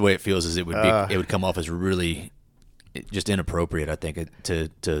 Yeah. That's the way it feels. It would come off as really just inappropriate, I think, to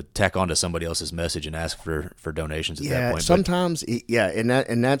tack onto somebody else's message and ask for donations at that point. Sometimes, and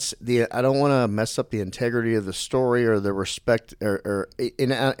that's I don't want to mess up the integrity of the story or the respect,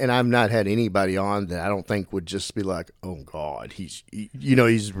 and I've not had anybody on that I don't think would just be like, oh God, he's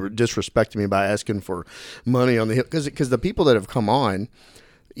disrespecting me by asking for money on the hill, because the people that have come on,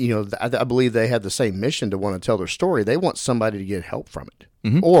 I believe they have the same mission to want to tell their story. They want somebody to get help from it,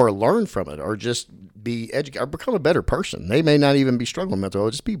 or learn from it, or just be educated, or become a better person. They may not even be struggling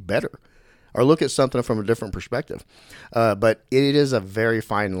mentally, just be better, or look at something from a different perspective. But it is a very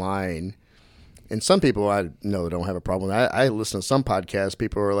fine line, And some people I know don't have a problem with that. I listen to some podcasts.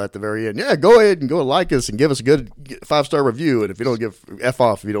 People are at the very end. Yeah, go ahead and go like us and give us a good 5-star review. And if you don't give F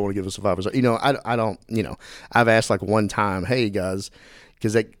off, if you don't want to give us a 5-star, I don't. I've asked like one time, hey guys,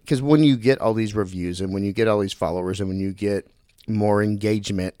 because when you get all these reviews and when you get all these followers and when you get more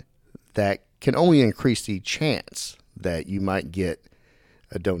engagement, that can only increase the chance that you might get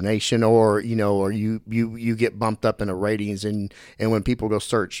a donation, or you get bumped up in the ratings, and when people go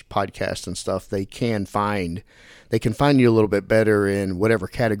search podcasts and stuff, they can find you a little bit better in whatever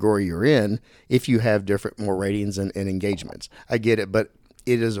category you're in if you have more ratings and engagements. I get it, but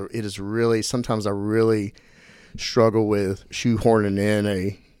it is really, sometimes I really struggle with shoehorning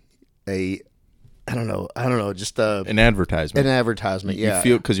in I don't know, just an advertisement. Yeah, you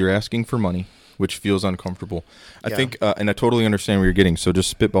feel, because you're asking for money, which feels uncomfortable. I think, and I totally understand where you're getting. So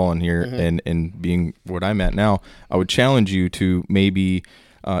just spitballing here, and being what I'm at now, I would challenge you to maybe.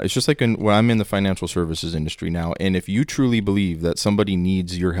 It's just like when I'm in the financial services industry now, and if you truly believe that somebody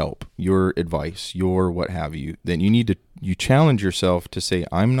needs your help, your advice, your what have you, then you challenge yourself to say,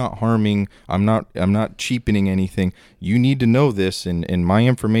 I'm not harming, I'm not cheapening anything. You need to know this, and my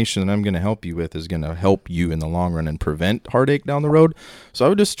information that I'm going to help you with is going to help you in the long run and prevent heartache down the road. So I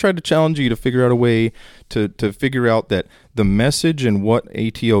would just try to challenge you to figure out a way to figure out that the message and what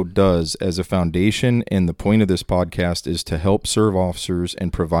ATO does as a foundation, and the point of this podcast is to help serve officers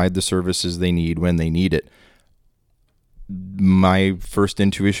and provide the services they need when they need it. My first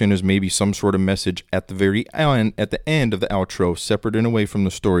intuition is maybe some sort of message at the very end, at the end of the outro, separate and away from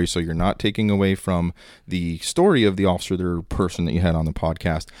the story, so you're not taking away from the story of the officer or person that you had on the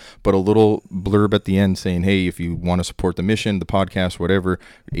podcast, but a little blurb at the end saying, hey, if you want to support the mission, the podcast, whatever,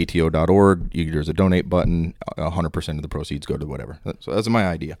 ato.org, there's a donate button, 100% of the proceeds go to whatever. So that's my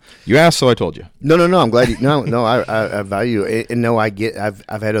idea. You asked, so I told you. No, I'm glad I value it. And no, I've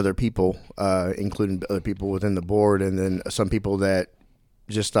had other people, including other people within the board, and then some people that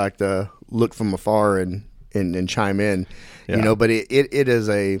just like to look from afar and chime in, but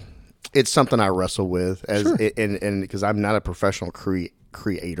it's something I wrestle with and because I'm not a professional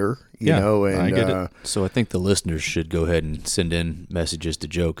creator, and I get it. So I think the listeners should go ahead and send in messages to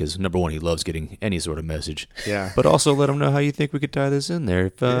Joe, because number one, he loves getting any sort of message. Yeah. But also let him know how you think we could tie this in there,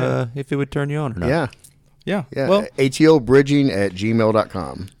 if it would turn you on or not. Yeah. Well,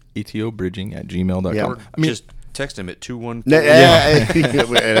 atobridging@gmail.com. atobridging@gmail.com. Yeah. I mean, just text him at 214.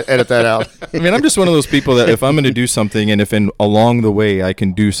 Edit that out. I mean, I'm just one of those people that if I'm going to do something, and if along the way I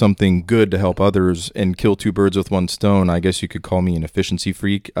can do something good to help others and kill two birds with one stone, I guess you could call me an efficiency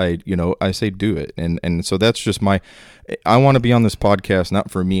freak. I say do it. And so that's just I want to be on this podcast,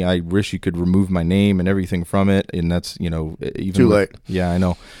 not for me. I wish you could remove my name and everything from it. And that's, even too late. Yeah, I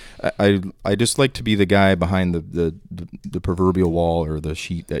know. I just like to be the guy behind the proverbial wall or the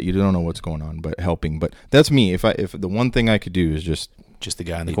sheet that you don't know what's going on, but helping. But that's me. If the one thing I could do is just the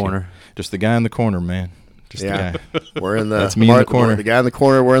guy in the corner. Just the guy in the corner, man. Just the guy. We're in the that's me in the corner. The guy in the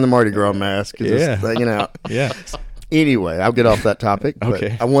corner wearing the Mardi Gras mask. Yeah. Just hanging out. Yeah. Anyway, I'll get off that topic. But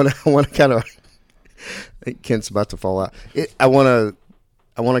okay. I want to kind of. I think Kent's about to fall out. I want to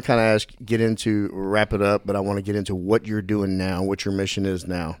kind of wrap it up, but I want to get into what you're doing now, what your mission is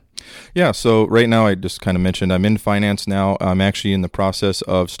now. Yeah, so right now I just kind of mentioned I'm in finance now. I'm actually in the process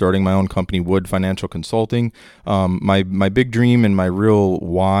of starting my own company, Wood Financial Consulting. My big dream and my real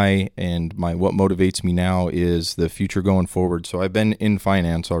why and what motivates me now is the future going forward. So I've been in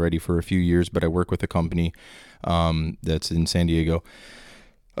finance already for a few years, but I work with a company that's in San Diego.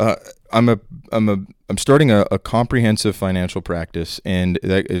 I'm starting a comprehensive financial practice, and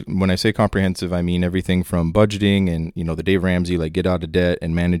when I say comprehensive, I mean everything from budgeting and the Dave Ramsey, like get out of debt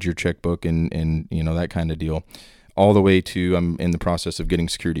and manage your checkbook and that kind of deal, all the way to I'm in the process of getting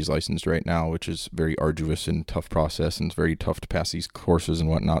securities licensed right now, which is very arduous and tough process, and it's very tough to pass these courses and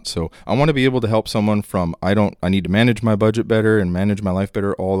whatnot. So I want to be able to help someone from I need to manage my budget better and manage my life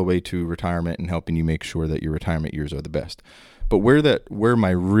better, all the way to retirement and helping you make sure that your retirement years are the best. But where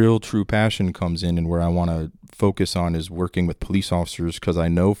my real true passion comes in and where I want to focus on is working with police officers, because I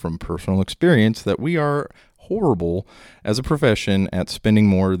know from personal experience that we are horrible as a profession at spending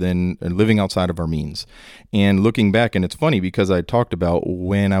more than living outside of our means. And looking back, and it's funny because I talked about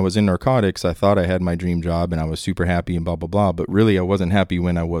when I was in narcotics, I thought I had my dream job and I was super happy and blah, blah, blah. But really I wasn't happy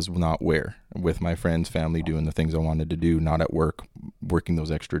when I was not with my friends, family, doing the things I wanted to do, not at work, working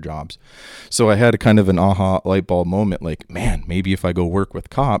those extra jobs. So I had a kind of an aha light bulb moment, like, man, maybe if I go work with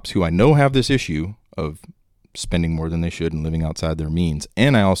cops who I know have this issue of spending more than they should and living outside their means.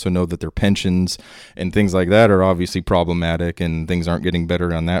 And I also know that their pensions and things like that are obviously problematic, and things aren't getting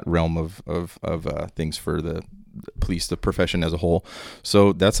better on that realm of things for the police, the profession as a whole.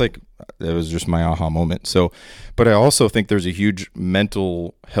 So that's like, that was just my aha moment. So, but I also think there's a huge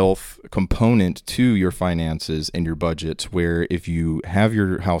mental health component to your finances and your budgets, where if you have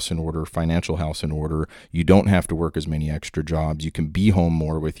your house in order, financial house in order, you don't have to work as many extra jobs. You can be home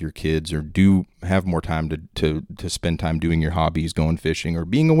more with your kids, or have more time to spend time doing your hobbies, going fishing, or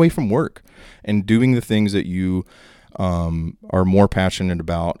being away from work and doing the things that you are more passionate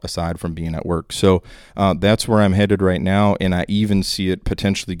about aside from being at work. So that's where I'm headed right now. And I even see it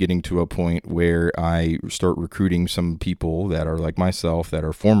potentially getting to a point where I start recruiting some people that are like myself, that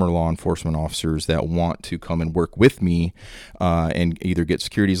are former law enforcement officers, that want to come and work with me and either get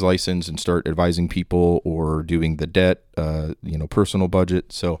securities license and start advising people, or doing the debt, personal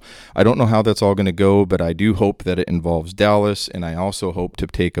budget. So I don't know how that's all going to go, but I do hope that it involves Dallas. And I also hope to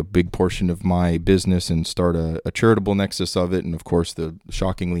take a big portion of my business and start a charitable nexus of it. And of course,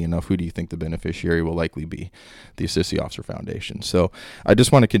 shockingly enough, who do you think the beneficiary will likely be? The Assist the Officer Foundation. So I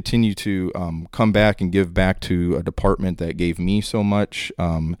just want to continue to come back and give back to a department that gave me so much.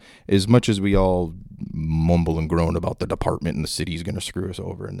 As much as we all mumble and groan about the department and the city's going to screw us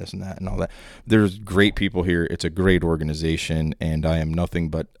over and this and that and all that, there's great people here. It's a great organization, and I am nothing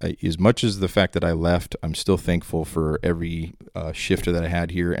but, as much as the fact that I left, I'm still thankful for every shifter that I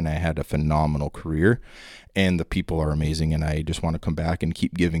had here, and I had a phenomenal career. And the people are amazing, and I just want to come back and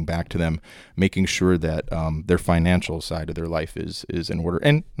keep giving back to them, making sure that their financial side of their life is in order.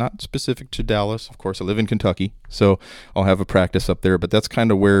 And not specific to Dallas. Of course, I live in Kentucky, so I'll have a practice up there. But that's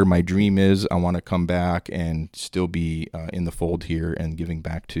kind of where my dream is. I want to come back and still be in the fold here and giving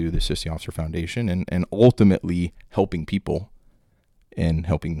back to the Assist the Officer Foundation, and ultimately helping people and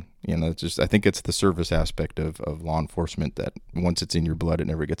helping, I think it's the service aspect of law enforcement that once it's in your blood, it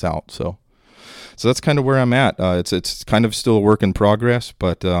never gets out. So that's kind of where I'm at. It's kind of still a work in progress,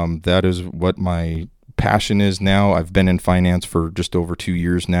 but that is what my passion is now. I've been in finance for just over 2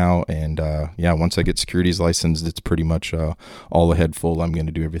 years now, and once I get securities licensed, it's pretty much all ahead full. I'm going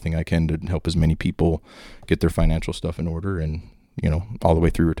to do everything I can to help as many people get their financial stuff in order, and all the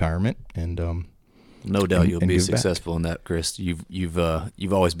way through retirement. And no doubt you'll be successful in that, Chris. You've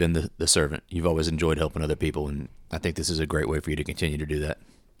always been the servant. You've always enjoyed helping other people, and I think this is a great way for you to continue to do that.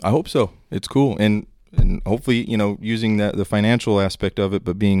 I hope so. It's cool. And hopefully, using the financial aspect of it,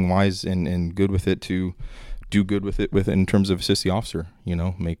 but being wise and good with it to do good with it in terms of Assist the Officer,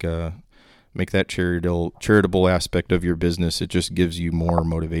 make that charitable aspect of your business. It just gives you more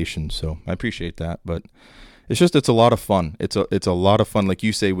motivation. So I appreciate that. But it's a lot of fun. It's a lot of fun. Like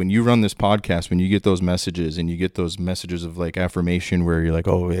you say, when you run this podcast, when you get those messages and you get those messages of like affirmation where you're like,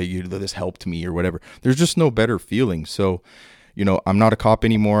 oh, hey, this helped me or whatever, there's just no better feeling. So, I'm not a cop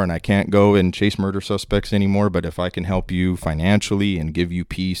anymore, and I can't go and chase murder suspects anymore, but if I can help you financially and give you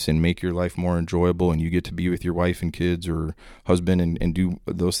peace and make your life more enjoyable, and you get to be with your wife and kids or husband and do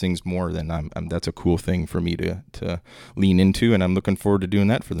those things more, then I'm that's a cool thing for me to lean into, and I'm looking forward to doing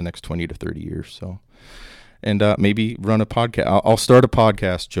that for the next 20 to 30 years. So. And maybe run a podcast. I'll start a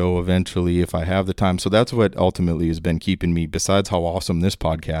podcast, Joe, eventually if I have the time. So that's what ultimately has been keeping me, besides how awesome this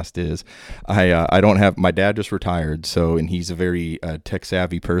podcast is. I don't have, my dad just retired, and he's a very tech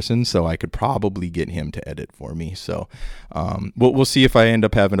savvy person, so I could probably get him to edit for me. So we'll see if I end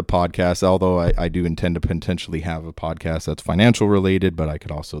up having a podcast, although I do intend to potentially have a podcast that's financial related, but I could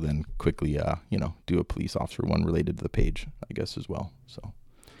also then quickly, do a police officer one related to the page, I guess, as well. So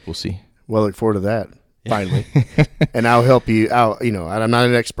we'll see. Well, look forward to that. Finally. And I'll help you out. I'm not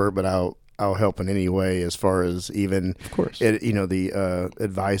an expert, but I'll help in any way, as far as even, of course, the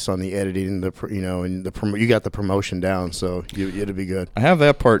advice on the editing, and you got the promotion down, so it'll be good. I have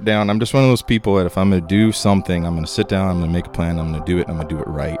that part down. I'm just one of those people that if I'm going to do something, I'm going to sit down, I'm going to make a plan, I'm going to do it, and I'm going to do it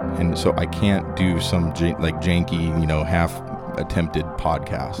right. And so I can't do some janky, half attempted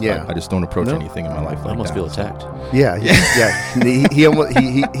podcast. Yeah. I just don't approach anything in my life like that. I almost feel attacked. Yeah.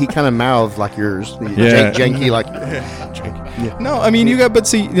 He kind of mouthed like yours. Janky like. Yeah. No, I mean, but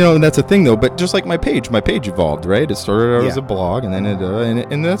see, that's a thing though. But just like my page evolved, right? It started out as a blog, and then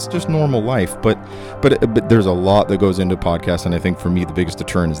and that's just normal life. But there's a lot that goes into podcasts, and I think for me the biggest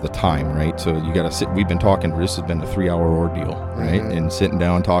deterrent is the time, right? So you got to sit. We've been talking. This has been a 3-hour ordeal, right? Mm-hmm. And sitting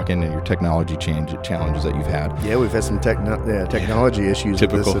down talking, and your technology challenges that you've had. Yeah, we've had some technology issues.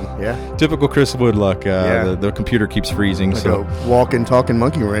 Typical. With this, typical Chris Woodluck. The computer keeps freezing. So walking, talking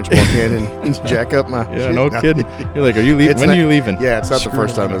monkey wrench, walk in and jack up my. Yeah, no kidding. You're like, are you leaving? When are you leaving? Yeah, it's not the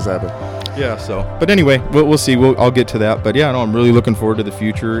first time this happened. Yeah. So, but anyway, we'll see. I'll get to that. But yeah, no, I'm really looking forward to the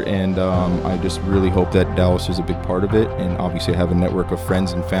future, and I just really hope that Dallas is a big part of it. And obviously, I have a network of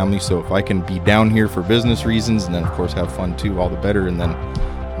friends and family. So if I can be down here for business reasons, and then of course have fun too, all the better. And then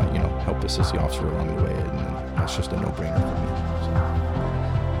help assist the officer along the way, and that's just a no-brainer for me.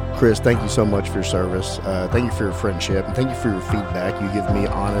 So. Chris, thank you so much for your service. Thank you for your friendship, and thank you for your feedback. You give me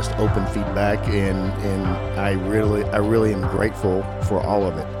honest, open feedback, and I really am grateful for all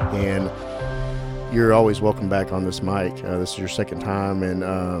of it. And you're always welcome back on this mic. This is your second time, and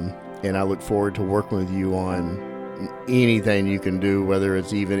I look forward to working with you on anything you can do, whether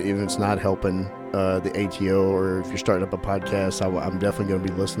it's even if it's not helping the ATO, or if you're starting up a podcast. I'm definitely going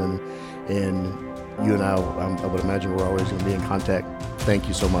to be listening, and you and I would imagine we're always going to be in contact. Thank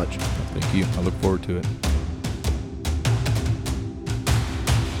you so much. Thank you. I look forward to it.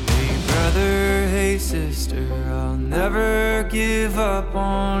 Hey brother, hey sister, I'll never give up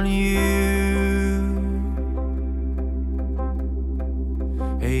on you.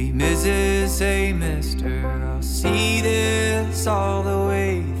 Hey Mrs., hey mister, I'll see this all the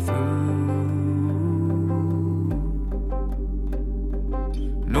way through.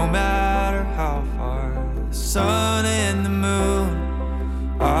 No matter how far the sun and the moon,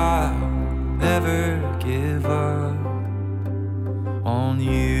 I'll never give up on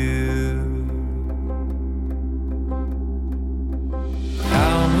you.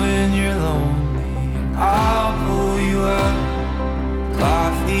 Down when you're lonely, I'll pull you up.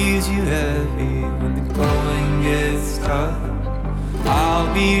 Life leaves you heavy when the going gets tough.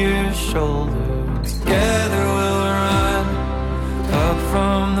 I'll be your shoulder, together we'll run up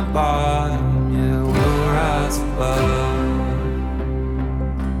from the bottom, yeah, we'll rise above.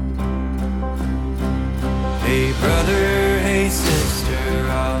 Hey brother, hey sister,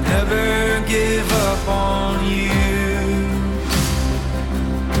 I'll never give up on you.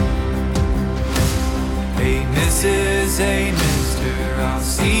 Hey Mrs., hey mister, I'll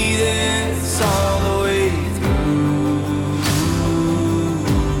see this all the way through.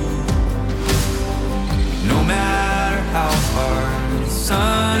 No matter how far the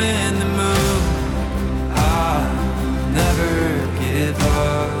sun and the moon, I'll never give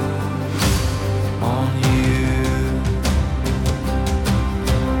up on you.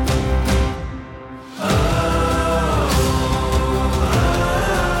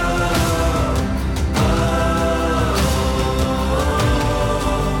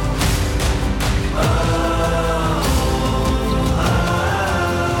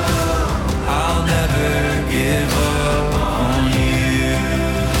 I'll never give up on you.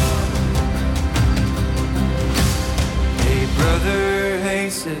 Hey brother, hey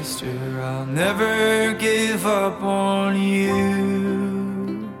sister, I'll never give up on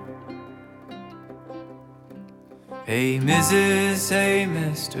you. Hey Mrs., hey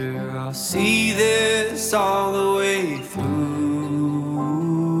mister, I'll see this all the way through.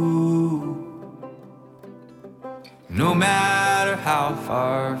 No matter how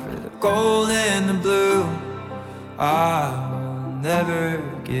far, for the gold and the blue, I'll never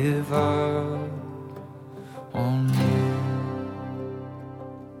give up on you.